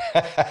it.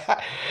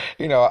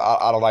 You know,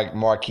 I don't like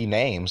marquee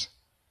names.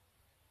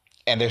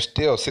 And they're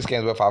still 6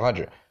 games above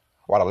 500,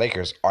 while the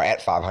Lakers are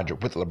at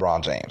 500 with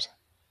LeBron James.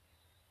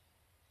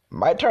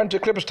 Might turn to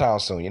Clippers town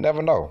soon. You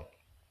never know.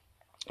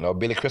 You know,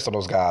 Billy Crystal,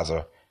 those guys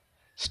are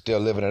still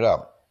living it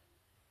up.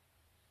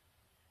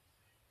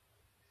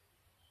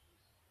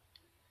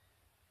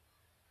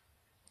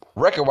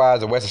 Record-wise,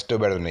 the West is still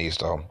better than the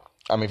East, though.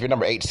 I mean, if you're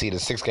number 8 seed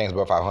and 6 games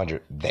above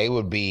 500, they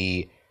would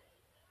be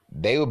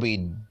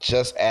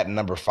just at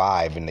number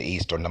 5 in the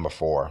East or number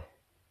 4.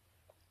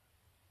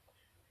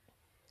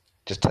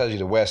 Just tells you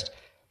the West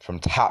from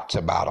top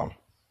to bottom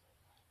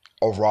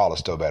overall is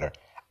still better.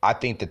 I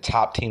think the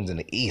top teams in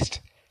the East,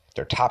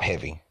 they're top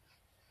heavy.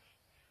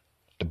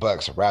 The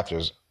Bucks,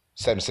 Raptors,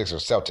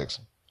 76ers, Celtics.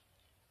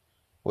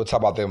 We'll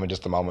talk about them in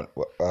just a moment.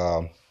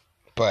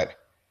 But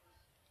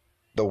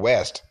the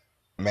West,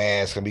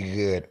 man, it's going to be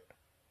good.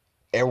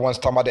 Everyone's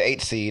talking about the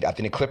 8th seed. I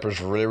think the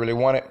Clippers really, really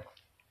want it.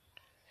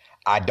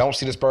 I don't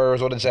see the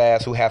Spurs or the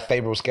Jazz, who have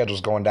favorable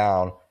schedules going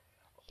down,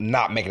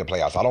 not making the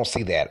playoffs. I don't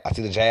see that. I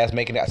see the Jazz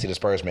making it. I see the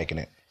Spurs making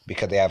it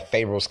because they have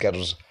favorable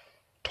schedules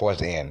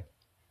towards the end.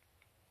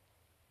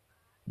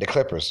 The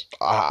Clippers,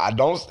 I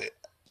don't.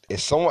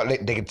 It's someone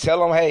they can tell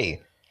them,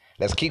 hey,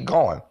 let's keep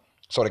going.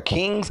 So the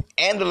Kings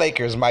and the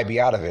Lakers might be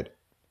out of it.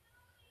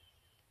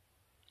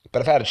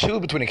 But if I had to choose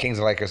between the Kings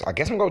and Lakers, I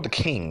guess I'm going to go with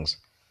the Kings.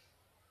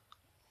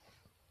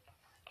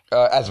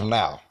 As of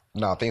now.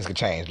 No, things could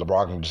change.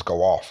 LeBron can just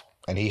go off.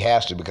 And he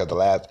has to because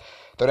the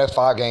next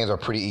 5 games are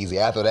pretty easy.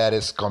 After that,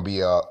 it's going to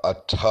be a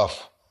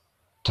tough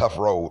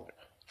road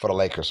for the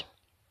Lakers.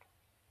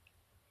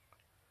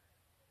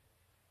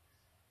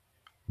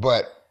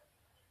 But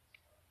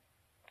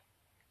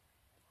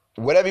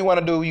whatever you want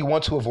to do, you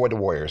want to avoid the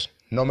Warriors,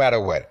 no matter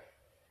what.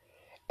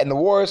 And the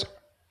Warriors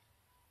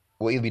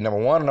will either be number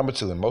 1 or number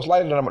 2, and most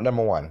likely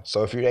number 1.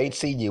 So if you're the 8th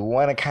seed, you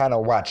want to kind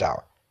of watch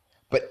out.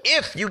 But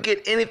if you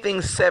get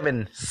anything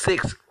 7,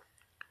 6,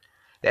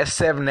 that's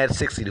 7, that's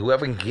 6 seed,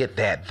 whoever can get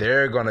that,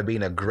 they're going to be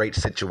in a great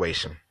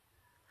situation.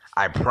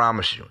 I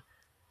promise you.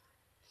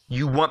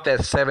 You want that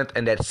 7th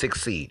and that 6th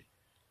seed.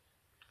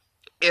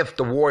 If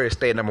the Warriors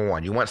stay at number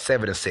 1, you want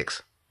 7 and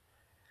 6.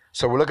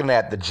 So we're looking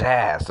at the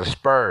Jazz, the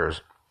Spurs,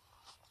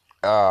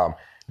 the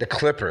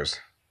Clippers.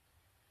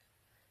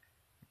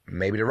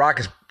 Maybe the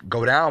Rockets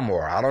go down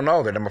more. I don't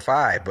know. They're number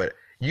 5. But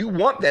you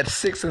want that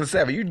 6 and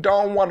 7. You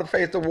don't want to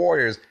face the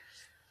Warriors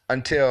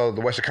until the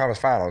Western Conference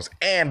Finals.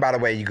 And, by the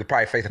way, you could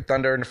probably face the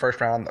Thunder in the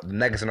first round, the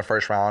Nuggets in the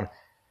first round.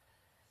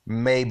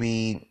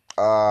 Maybe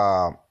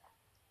after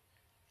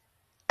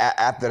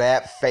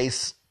that,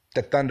 face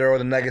the Thunder or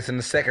the Nuggets in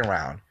the second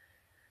round.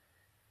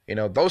 You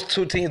know, those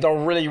 2 teams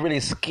don't really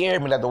scare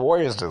me like the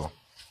Warriors do.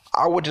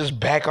 I would just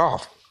back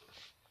off.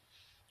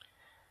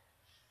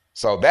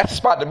 So that's the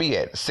spot to be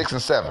at, 6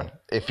 and 7.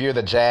 If you're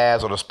the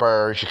Jazz or the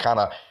Spurs, you kind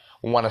of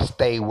want to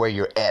stay where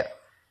you're at.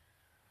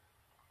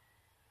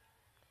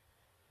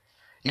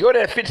 You go to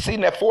that 5th seed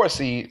and that 4th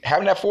seed,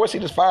 having that 4th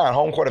seed is fine,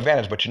 home court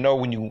advantage. But you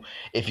know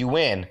if you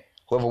win,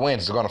 whoever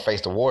wins is going to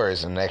face the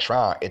Warriors in the next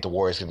round if the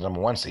Warriors get the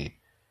number 1 seed.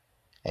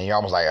 And you're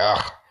almost like,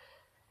 ugh.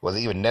 Was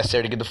it even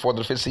necessary to get the 4th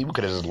or the 5th seed? We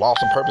could have just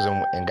lost on purpose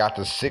and got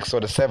the 6th or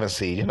the 7th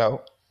seed, you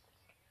know?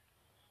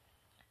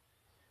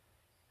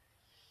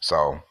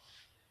 So,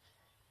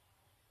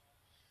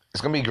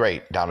 it's going to be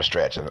great down the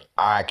stretch. And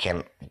I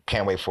can't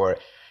wait for it.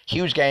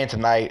 Huge game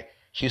tonight.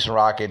 Houston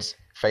Rockets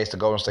face the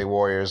Golden State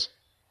Warriors.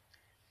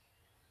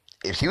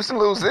 If Houston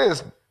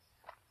loses,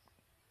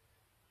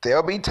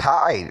 they'll be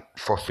tied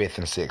for 5th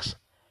and 6th.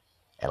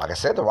 And like I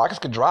said, the Rockets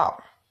could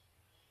drop.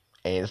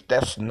 And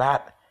that's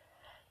not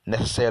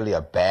necessarily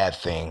a bad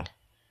thing.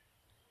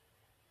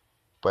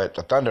 But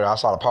the Thunder,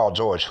 outside of Paul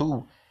George,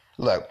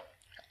 look,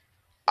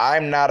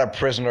 I'm not a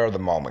prisoner of the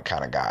moment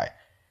kind of guy.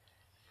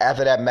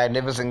 After that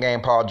magnificent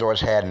game Paul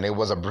George had, and it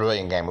was a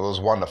brilliant game, it was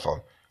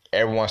wonderful,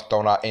 everyone's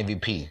thrown out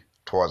MVP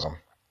towards him.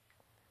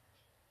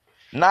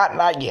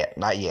 Not yet.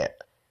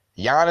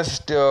 Giannis is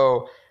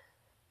still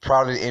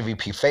probably the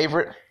MVP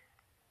favorite,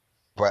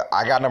 but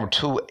I got number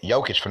 2,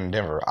 Jokic from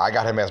Denver. I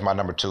got him as my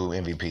number 2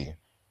 MVP.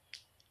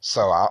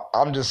 So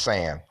I'm just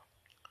saying,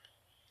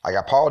 I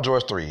got Paul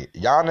George 3,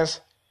 Giannis,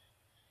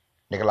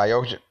 Nikola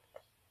Jokic,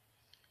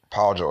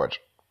 Paul George.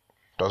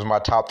 Those are my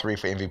top 3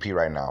 for MVP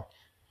right now.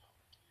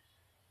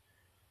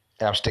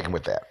 And I'm sticking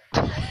with that.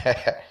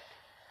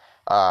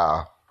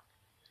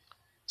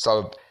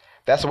 So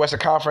that's the Western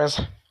Conference.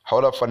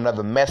 Hold up for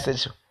another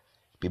message.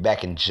 Be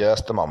back in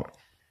just a moment.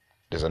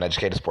 This is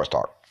Uneducated Sports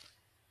Talk.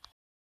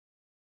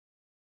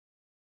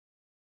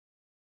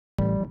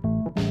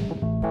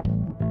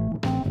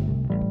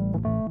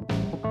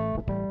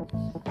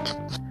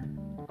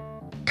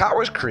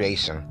 Cowers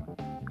Creation.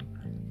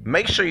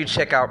 Make sure you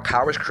check out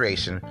Cowers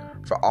Creation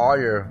for all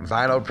your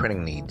vinyl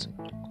printing needs.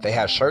 They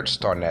have shirts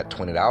starting at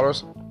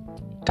 $20,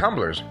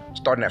 tumblers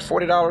starting at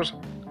 $40,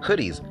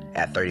 hoodies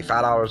at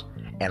 $35,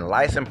 and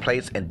license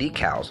plates and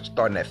decals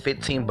starting at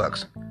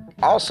 $15.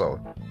 Also,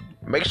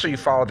 make sure you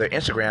follow their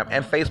Instagram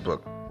and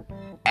Facebook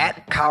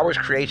at Cowers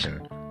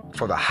Creation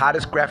for the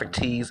hottest graphic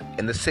tees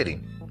in the city.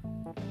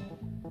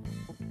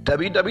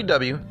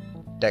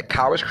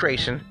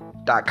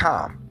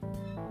 www.cowerscreation.com.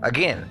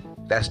 Again,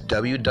 that's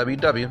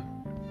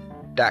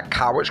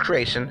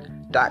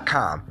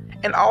www.cowerscreation.com.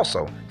 And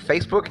also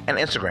Facebook and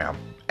Instagram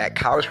at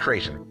Cowers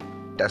Creation.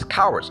 That's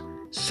Cowards,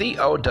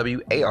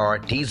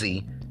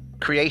 COWARDZ, Creation,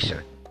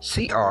 CREATION,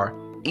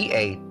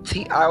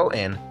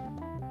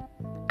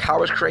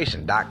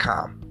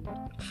 cowerscreation.com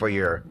for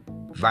your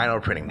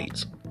vinyl printing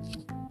needs.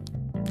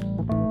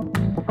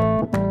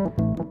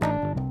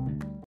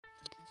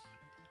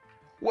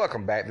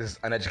 Welcome back. This is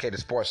Uneducated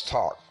Sports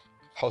Talk,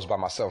 hosted by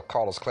myself,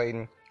 Carlos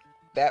Clayton.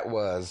 That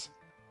was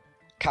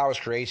Cowers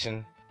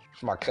Creation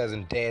from my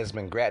cousin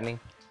Desmond Gratney.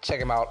 Check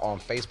him out on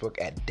Facebook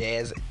at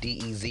Des,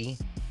 D-E-Z,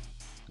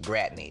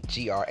 Gratney,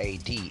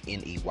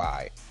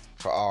 Gradney,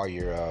 for all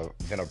your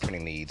vinyl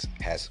printing needs.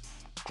 Has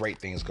great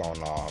things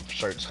going on.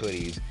 Shirts,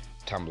 hoodies,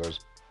 tumblers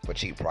for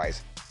cheap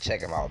price.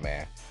 Check him out,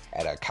 man,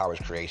 at Cowers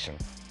Creation.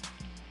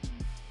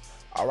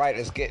 All right,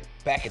 let's get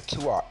back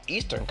into our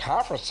Eastern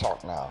Conference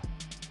talk now.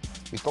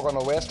 We spoke on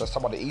the West. Let's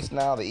talk about the East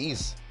now. The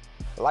East,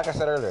 like I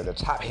said earlier, the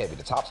top heavy.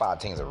 The top 5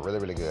 teams are really,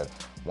 really good.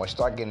 Once you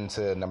start getting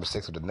to number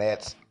 6 with the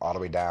Nets, all the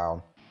way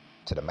down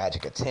to the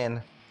Magic at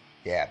 10,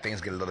 yeah, things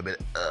get a little bit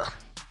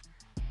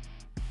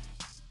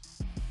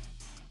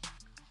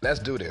Let's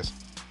do this.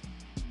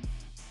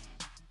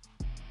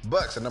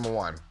 Bucks are number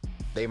 1.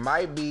 They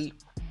might be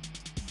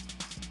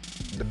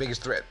the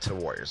biggest threat to the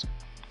Warriors.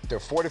 They're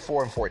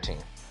 44-14.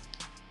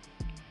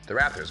 The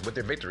Raptors, with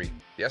their victory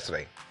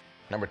yesterday,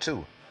 number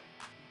 2,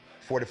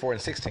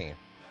 44-16.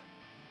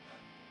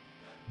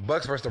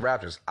 Bucks versus the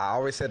Raptors. I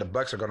always said the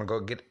Bucks are going to go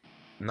get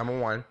number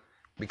 1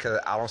 because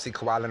I don't see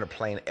Kawhi Leonard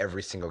playing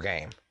every single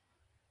game.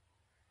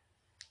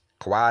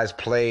 Kawhi's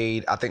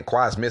played, I think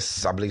Kawhi's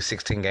missed, I believe,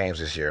 16 games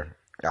this year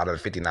out of the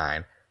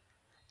 59.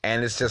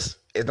 And it's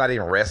not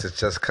even rest. It's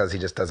just because he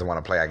just doesn't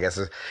want to play. I guess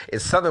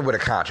it's something with a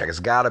contract.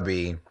 It's got to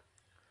be,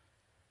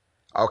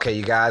 okay,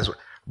 you guys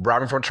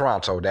brought me from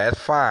Toronto. That's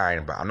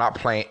fine, but I'm not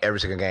playing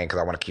every single game because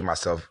I want to keep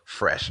myself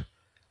fresh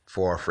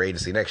for free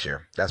agency next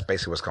year. That's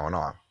basically what's going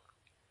on.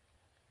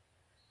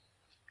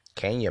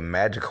 Can you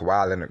imagine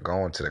Kawhi Leonard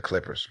going to the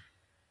Clippers?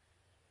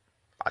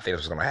 I think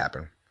this is going to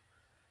happen.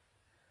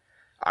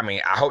 I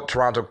mean, I hope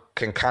Toronto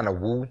can kind of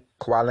woo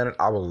Kawhi Leonard.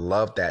 I would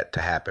love that to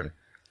happen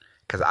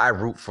because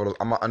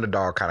I'm an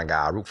underdog kind of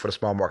guy. I root for the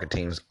small market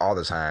teams all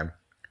the time.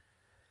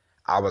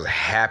 I was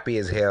happy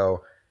as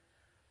hell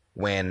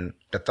when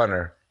the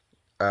Thunder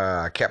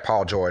kept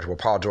Paul George. Well,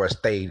 Paul George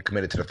stayed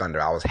committed to the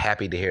Thunder. I was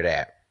happy to hear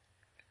that.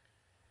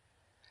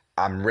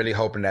 I'm really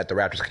hoping that the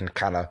Raptors can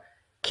kind of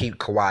keep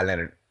Kawhi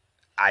Leonard.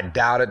 I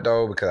doubt it,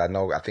 though, because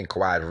I think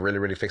Kawhi is really,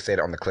 really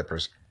fixated on the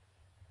Clippers.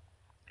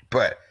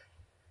 But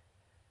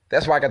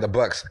that's why I got the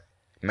Bucks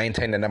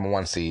maintaining the number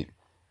 1 seed.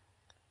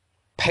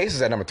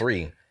 Pacers at number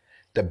 3.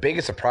 The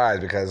biggest surprise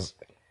because,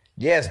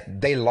 yes,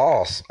 they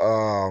lost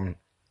Victor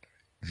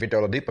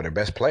Oladipo, their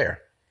best player.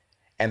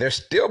 And they're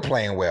still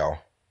playing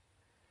well.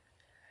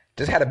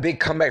 Just had a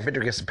big comeback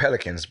victory against the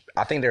Pelicans.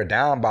 I think they're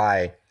down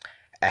by,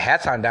 at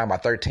halftime, down by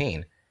 13.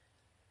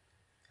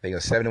 I think it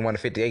was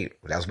 71-58.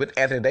 That was with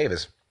Anthony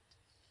Davis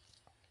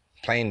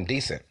playing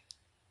decent.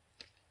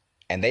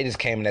 And they just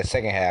came in that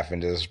second half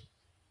and just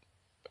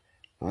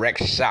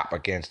wrecked shop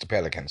against the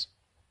Pelicans.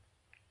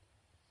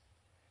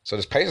 So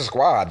this Pacers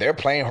squad, they're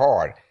playing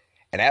hard.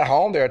 And at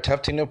home, they're a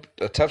tough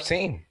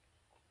team.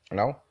 You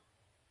know?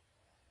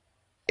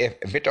 If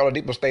Victor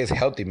Oladipo stays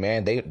healthy,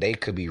 man, they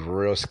could be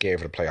real scared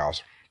for the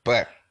playoffs.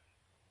 But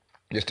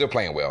they're still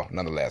playing well,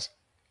 nonetheless.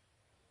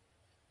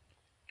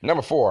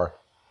 Number 4,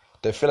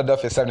 the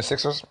Philadelphia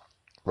 76ers.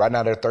 Right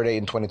now, they're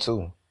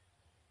 38-22.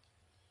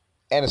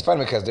 And it's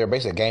funny because they're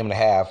basically a game and a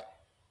half.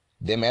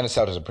 Them and the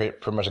Celtics are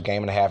pretty much a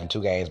game and a half and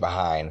 2 games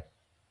behind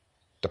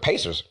the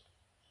Pacers.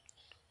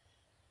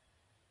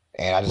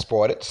 And I just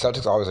spoiled it. The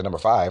Celtics are always at number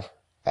 5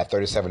 at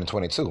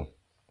 37-22.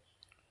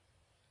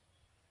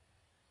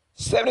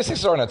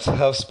 76ers are in a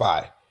tough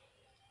spot.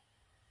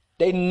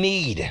 They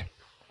need,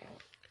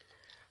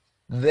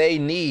 let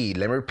me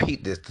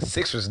repeat this. The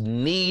Sixers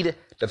need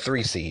the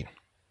 3 seed.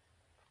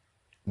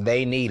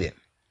 They need it.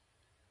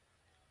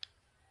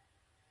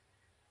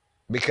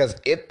 Because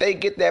if they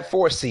get that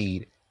 4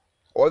 seed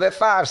or that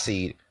 5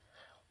 seed,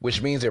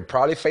 which means they're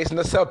probably facing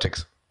the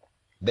Celtics,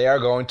 they are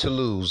going to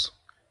lose.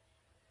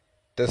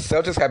 The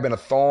Celtics have been a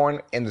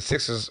thorn in the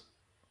Sixers'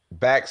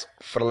 backs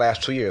for the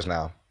last 2 years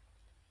now.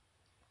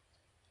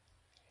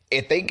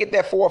 If they get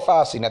that 4 or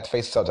 5 seed and have to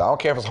face the Celtics, I don't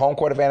care if it's home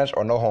court advantage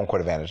or no home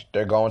court advantage,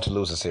 they're going to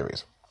lose the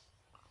series.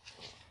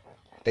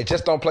 They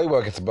just don't play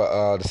well against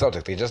the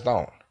Celtics. They just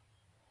don't.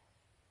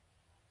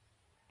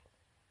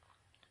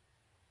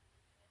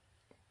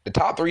 The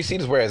top 3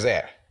 seed is where it's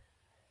at.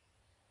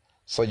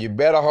 So you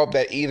better hope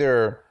that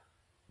either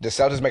the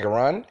Celtics make a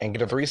run and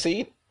get a 3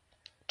 seed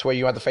to where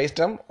you have to face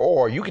them,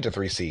 or you get the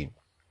 3 seed.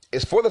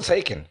 It's for the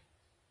taking.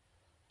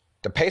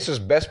 The Pacers'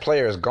 best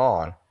player is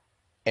gone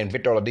in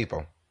Victor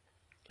Oladipo.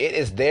 It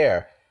is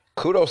there.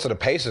 Kudos to the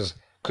Pacers.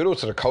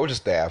 Kudos to the coaching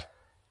staff,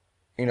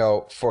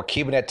 for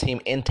keeping that team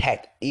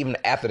intact even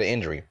after the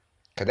injury.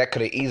 Because that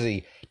could have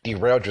easily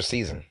derailed your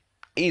season.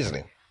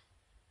 Easily.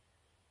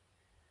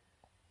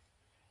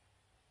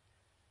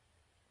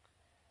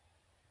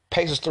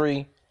 Pacers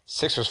 3,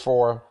 Sixers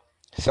 4,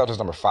 Celtics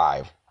number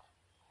 5.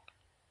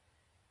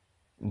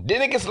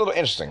 Then it gets a little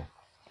interesting.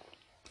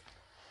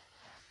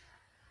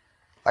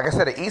 Like I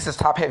said, the East is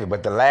top heavy,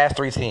 but the last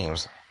 3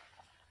 teams.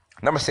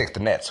 Number 6,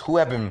 the Nets, who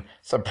have been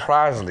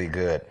surprisingly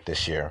good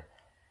this year.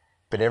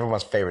 Been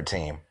everyone's favorite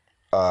team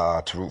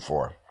to root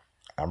for.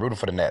 I'm rooting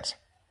for the Nets.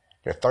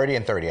 They're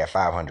 30-30 at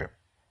 500.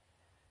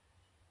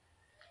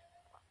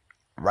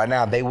 Right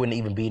now, they wouldn't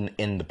even be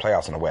in the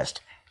playoffs in the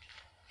West.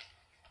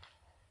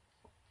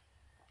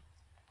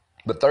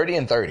 But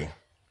 30-30.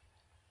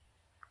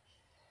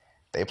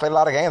 They played a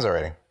lot of games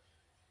already.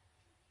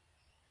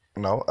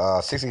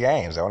 60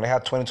 games. They only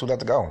have 22 left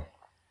to go.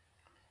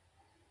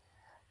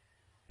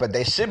 But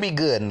they should be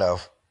good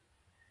enough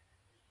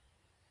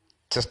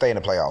to stay in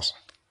the playoffs.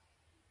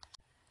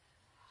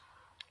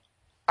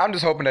 I'm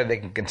just hoping that they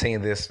can continue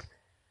this.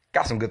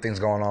 Got some good things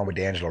going on with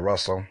D'Angelo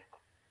Russell.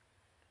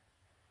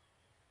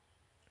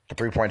 The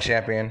 3-point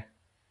champion.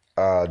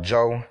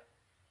 Joe.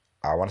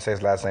 I want to say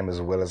his last name is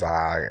Willis.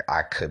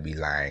 I could be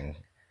lying.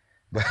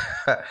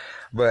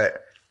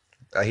 But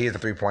he is the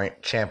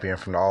 3-point champion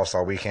from the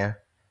All-Star weekend.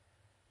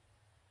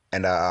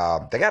 And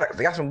they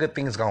got some good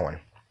things going.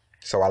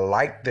 So I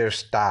like their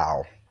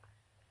style.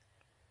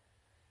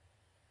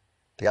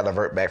 They got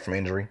LeVert back from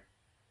injury.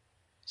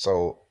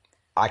 So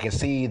I can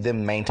see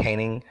them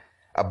maintaining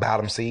a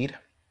bottom seed.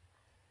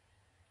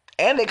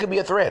 And they could be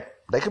a threat.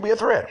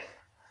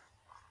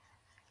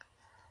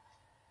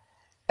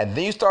 And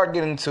then you start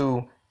getting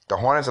to the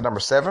Hornets at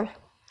number 7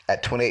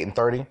 at 28 and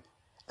 30. And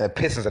the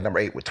Pistons at number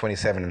 8 with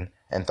 27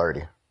 and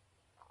 30.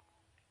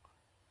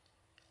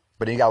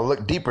 But then you got to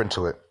look deeper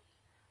into it.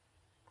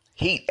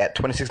 Heat at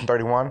 26 and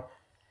 31.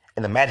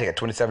 And the Magic at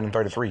 27 and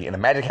 33. And the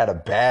Magic had a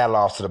bad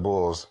loss to the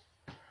Bulls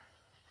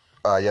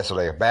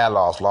yesterday. A bad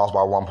loss. Lost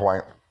by 1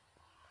 point.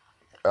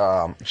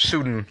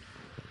 Shooting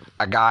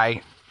a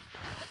guy.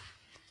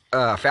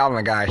 Fouling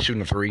a guy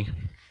shooting a 3.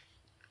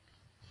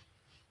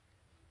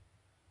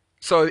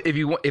 So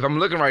if I'm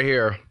looking right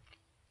here,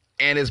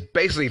 and it's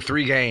basically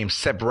 3 games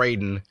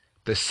separating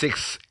the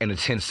 6 and the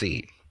 10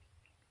 seed.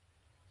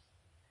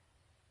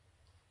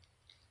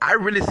 I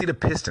really see the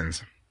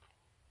Pistons,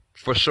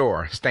 for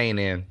sure, staying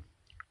in,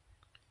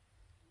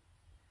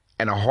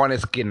 and the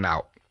Hornets getting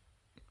out.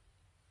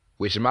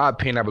 Which, in my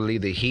opinion, I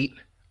believe the Heat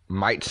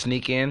might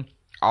sneak in,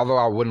 although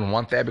I wouldn't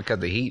want that because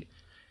the Heat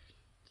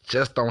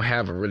just don't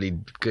have a really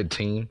good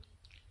team.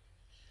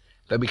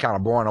 They'll be kind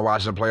of boring to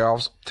watch in the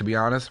playoffs, to be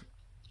honest.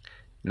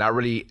 Not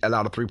really a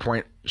lot of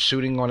three-point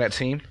shooting on that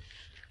team.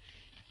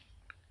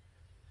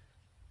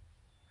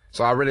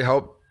 So I really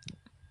hope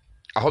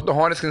the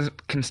Hornets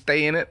can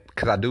stay in it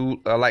because I do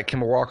like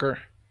Kemba Walker.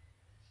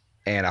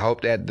 And I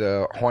hope that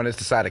the Hornets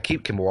decide to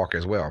keep Kemba Walker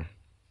as well.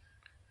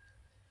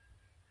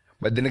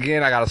 But then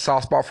again, I got a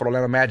soft spot for the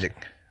Orlando Magic.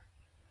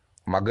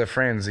 My good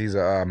friend, he's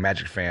a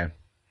Magic fan.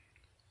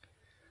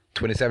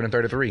 27 and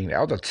 33.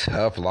 That was a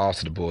tough loss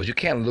to the Bulls. You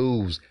can't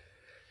lose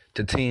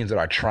to teams that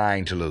are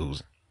trying to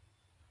lose.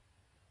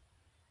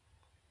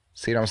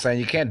 See what I'm saying?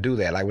 You can't do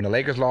that. Like when the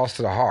Lakers lost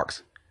to the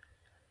Hawks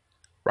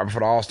right before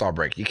the All-Star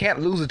break. You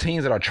can't lose to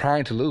teams that are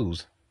trying to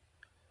lose.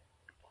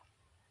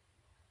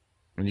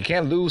 And you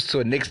can't lose to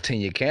a Knicks team.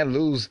 You can't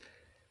lose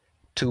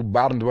to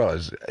bottom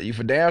dwellers. You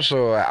for damn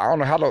sure. I don't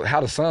know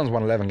how the Suns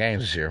won 11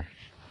 games this year.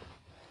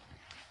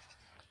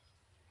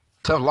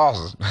 Tough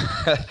losses.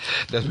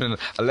 There's been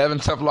 11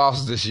 tough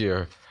losses this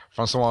year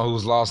from someone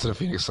who's lost to the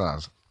Phoenix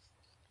Suns.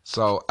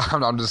 So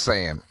I'm just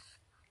saying.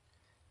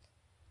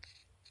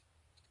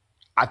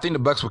 I think the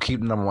Bucks will keep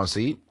the number 1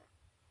 seed.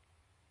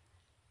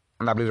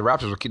 And I believe the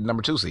Raptors will keep the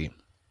number 2 seed.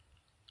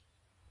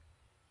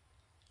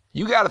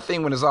 You got to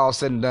think when it's all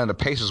said and done, the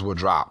Pacers will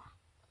drop.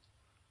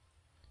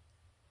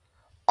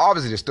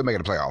 Obviously, they're still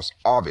making the playoffs.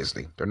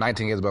 Obviously. They're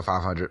 19 games above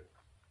 500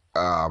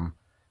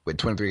 with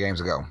 23 games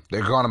to go.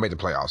 They're going to make the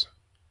playoffs.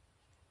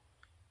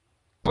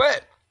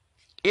 But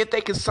if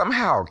they can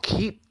somehow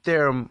keep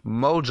their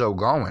mojo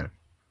going,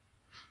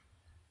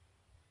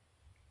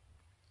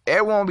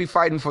 everyone will be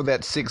fighting for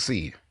that 6th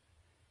seed.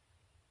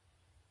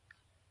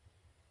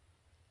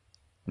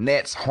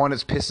 Nets,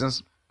 Hornets,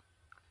 Pistons.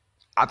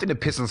 I think the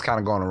Pistons kind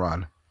of going to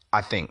run.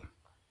 I think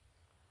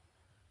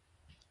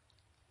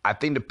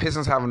the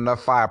Pistons have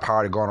enough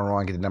firepower to go on a run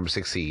and get the number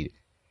 6 seed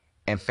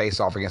and face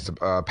off against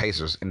the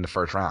Pacers in the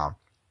first round.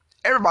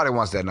 Everybody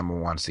wants that number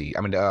 1 seed.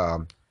 I mean,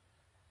 the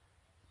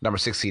number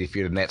 6 seed if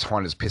you're the Nets,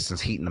 Hornets,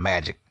 Pistons, Heat, and the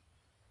Magic.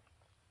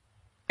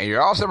 And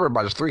you're all separated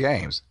by just 3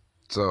 games.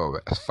 So,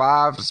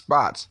 5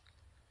 spots.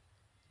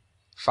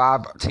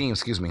 5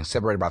 teams,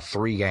 separated by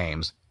 3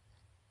 games.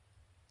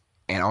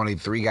 And only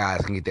 3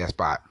 guys can get that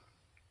spot.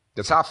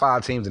 The top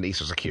 5 teams in the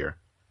East are secure.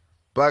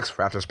 Bucks,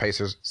 Raptors,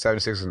 Pacers,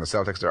 76ers, and the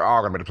Celtics, they're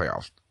all going to make the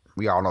playoffs.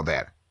 We all know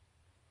that.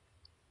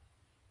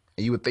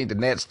 And you would think the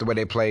Nets, the way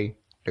they play,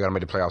 they're going to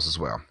make the playoffs as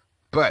well.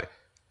 But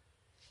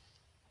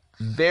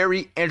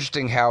very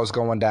interesting how it's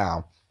going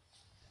down.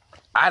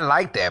 I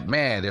like that.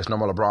 Man, there's no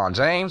more LeBron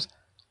James.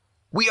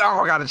 We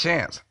all got a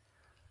chance.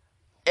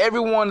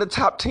 Everyone, the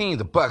top teams,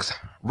 the Bucks,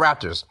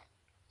 Raptors,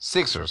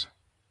 Sixers,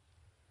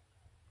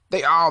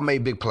 they all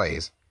made big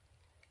plays.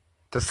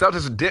 The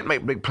Celtics didn't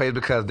make big plays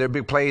because their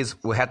big plays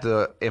would have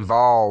to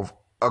involve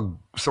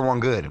someone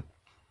good.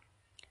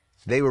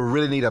 They would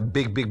really need a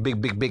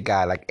big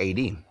guy like AD.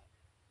 It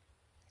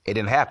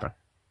didn't happen.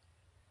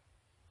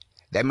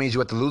 That means you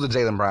have to lose a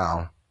Jaylen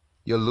Brown.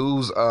 You'll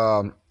lose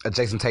a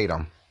Jason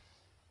Tatum.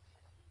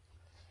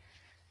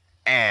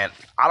 And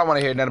I don't want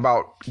to hear nothing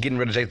about getting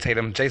rid of Jason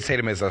Tatum. Jason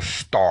Tatum is a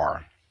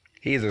star.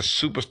 He is a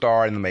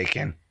superstar in the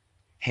making.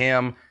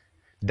 Him,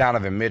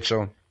 Donovan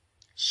Mitchell,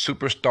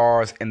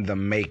 superstars in the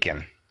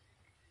making.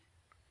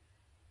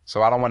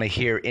 So I don't want to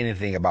hear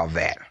anything about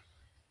that.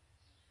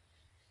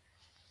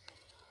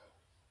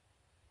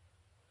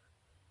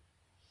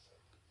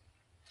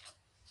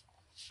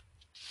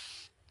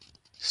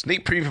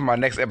 Sneak preview for my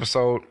next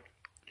episode.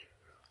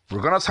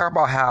 We're going to talk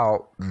about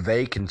how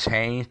they can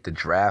change the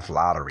draft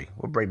lottery.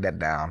 We'll break that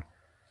down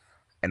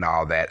and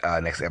all that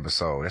next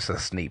episode. That's a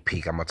sneak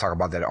peek. I'm going to talk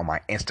about that on my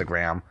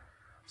Instagram.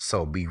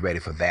 So be ready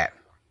for that.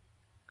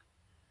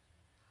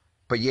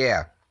 But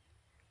yeah,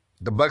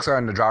 the Bucks are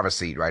in the driver's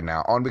seat right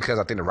now, only because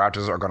I think the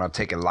Raptors are going to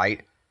take it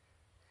light.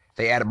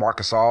 They added Marc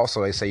Gasol,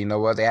 so they say, you know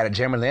what? They added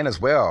Jeremy Lin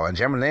as well. And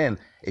Jeremy Lin,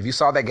 if you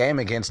saw that game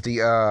against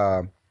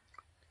the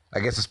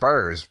against the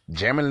Spurs.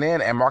 Jeremy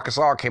Lin and Marc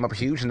Gasol came up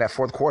huge in that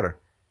fourth quarter.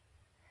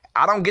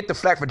 I don't get the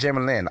flack for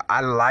Jeremy Lin.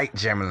 I like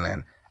Jeremy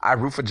Lin. I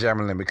root for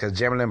Jeremy Lin because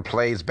Jeremy Lin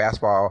plays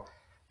basketball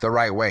the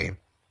right way.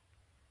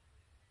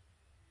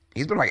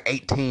 He's been like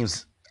 8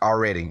 teams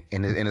already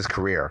in his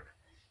career.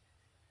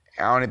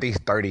 I don't think he's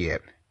 30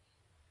 yet.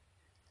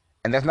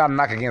 And that's not a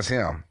knock against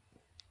him.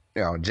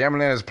 You know, Jeremy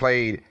Lin has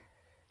played,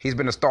 he's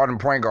been a starting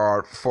point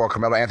guard for a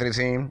Carmelo Anthony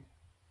team,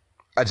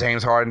 a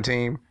James Harden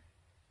team,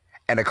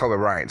 and a Kobe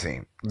Bryant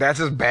team. That's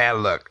just bad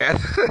luck.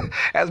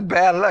 That's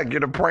bad luck.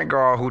 You're the point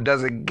guard who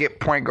doesn't get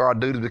point guard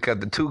duties because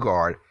the 2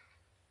 guard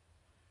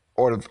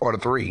or the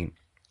 3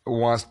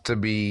 wants to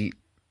be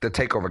the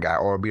takeover guy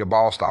or be a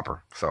ball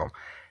stopper. So,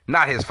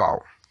 not his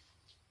fault.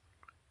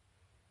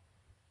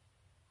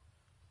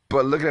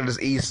 But looking at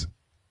this East,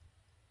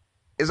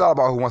 it's all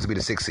about who wants to be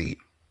the 6th seed.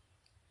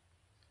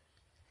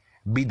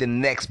 Be the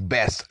next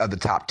best of the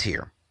top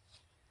tier.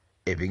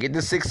 If you get the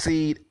 6th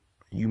seed,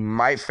 you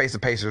might face the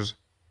Pacers.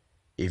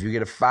 If you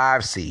get a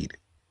 5 seed,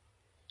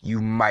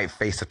 you might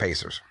face the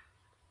Pacers.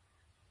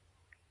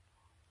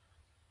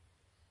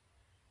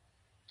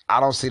 I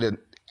don't see the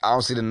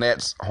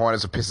Nets,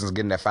 Hornets, or Pistons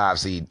getting that 5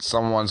 seed.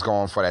 Someone's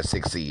going for that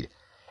 6 seed.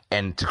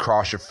 And to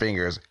cross your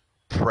fingers,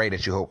 pray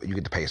that you hope you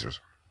get the Pacers.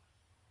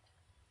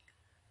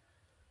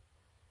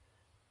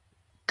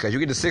 Because you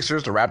get the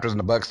Sixers, the Raptors, and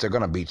the Bucks, they're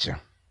going to beat you.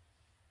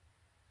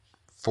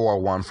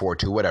 4-1,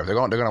 4-2, whatever. They're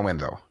going to win,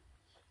 though.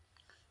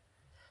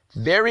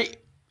 Very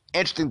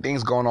interesting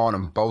things going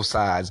on both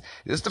sides.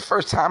 This is the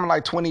first time in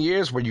like 20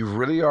 years where you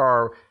really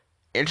are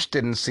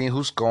interested in seeing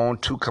who's going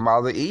to come out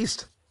of the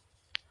East.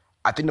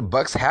 I think the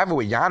Bucks have it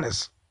with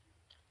Giannis.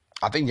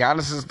 I think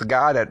Giannis is the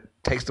guy that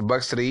takes the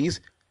Bucks to the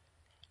East.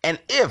 And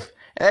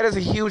that is a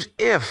huge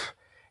if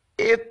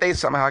they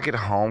somehow get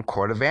home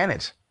court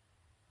advantage.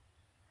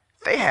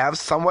 They have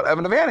somewhat of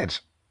an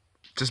advantage.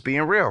 Just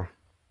being real.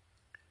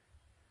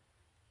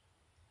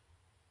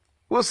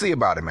 We'll see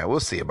about it, man. We'll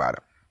see about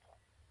it.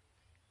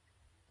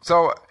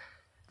 So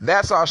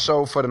that's our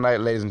show for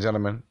tonight, ladies and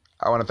gentlemen.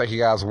 I want to thank you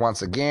guys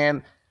once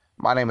again.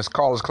 My name is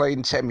Carlos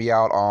Clayton. Check me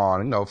out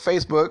on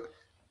Facebook,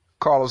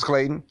 Carlos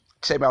Clayton.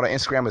 Check me out on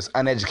Instagram. It's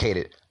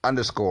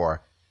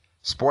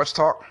uneducated_sports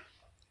talk.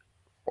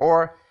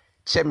 Or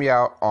check me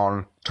out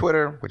on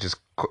Twitter, which is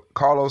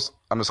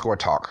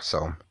Carlos_talk.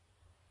 So,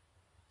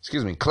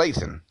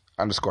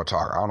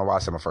 Clayton_talk. I don't know why I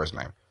said my first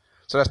name.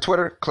 So that's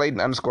Twitter,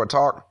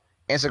 Clayton_talk.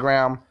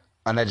 Instagram,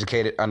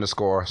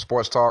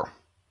 uneducated_sports talk.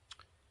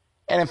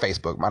 And then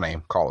Facebook, my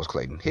name, Carlos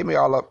Clayton. Hit me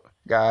all up,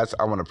 guys.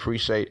 I want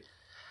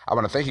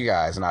to thank you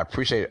guys, and I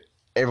appreciate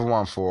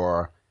everyone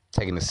for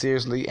taking it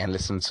seriously and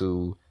listening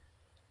to,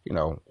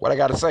 what I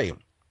got to say.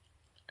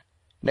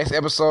 Next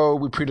episode,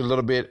 we preview a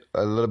little bit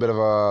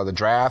of the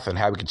draft and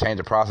how we can change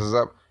the process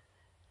up.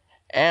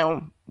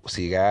 And we'll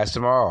see you guys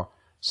tomorrow.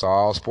 So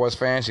all sports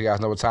fans, you guys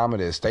know what time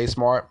it is. Stay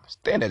smart,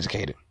 stay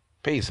educated.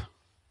 Peace.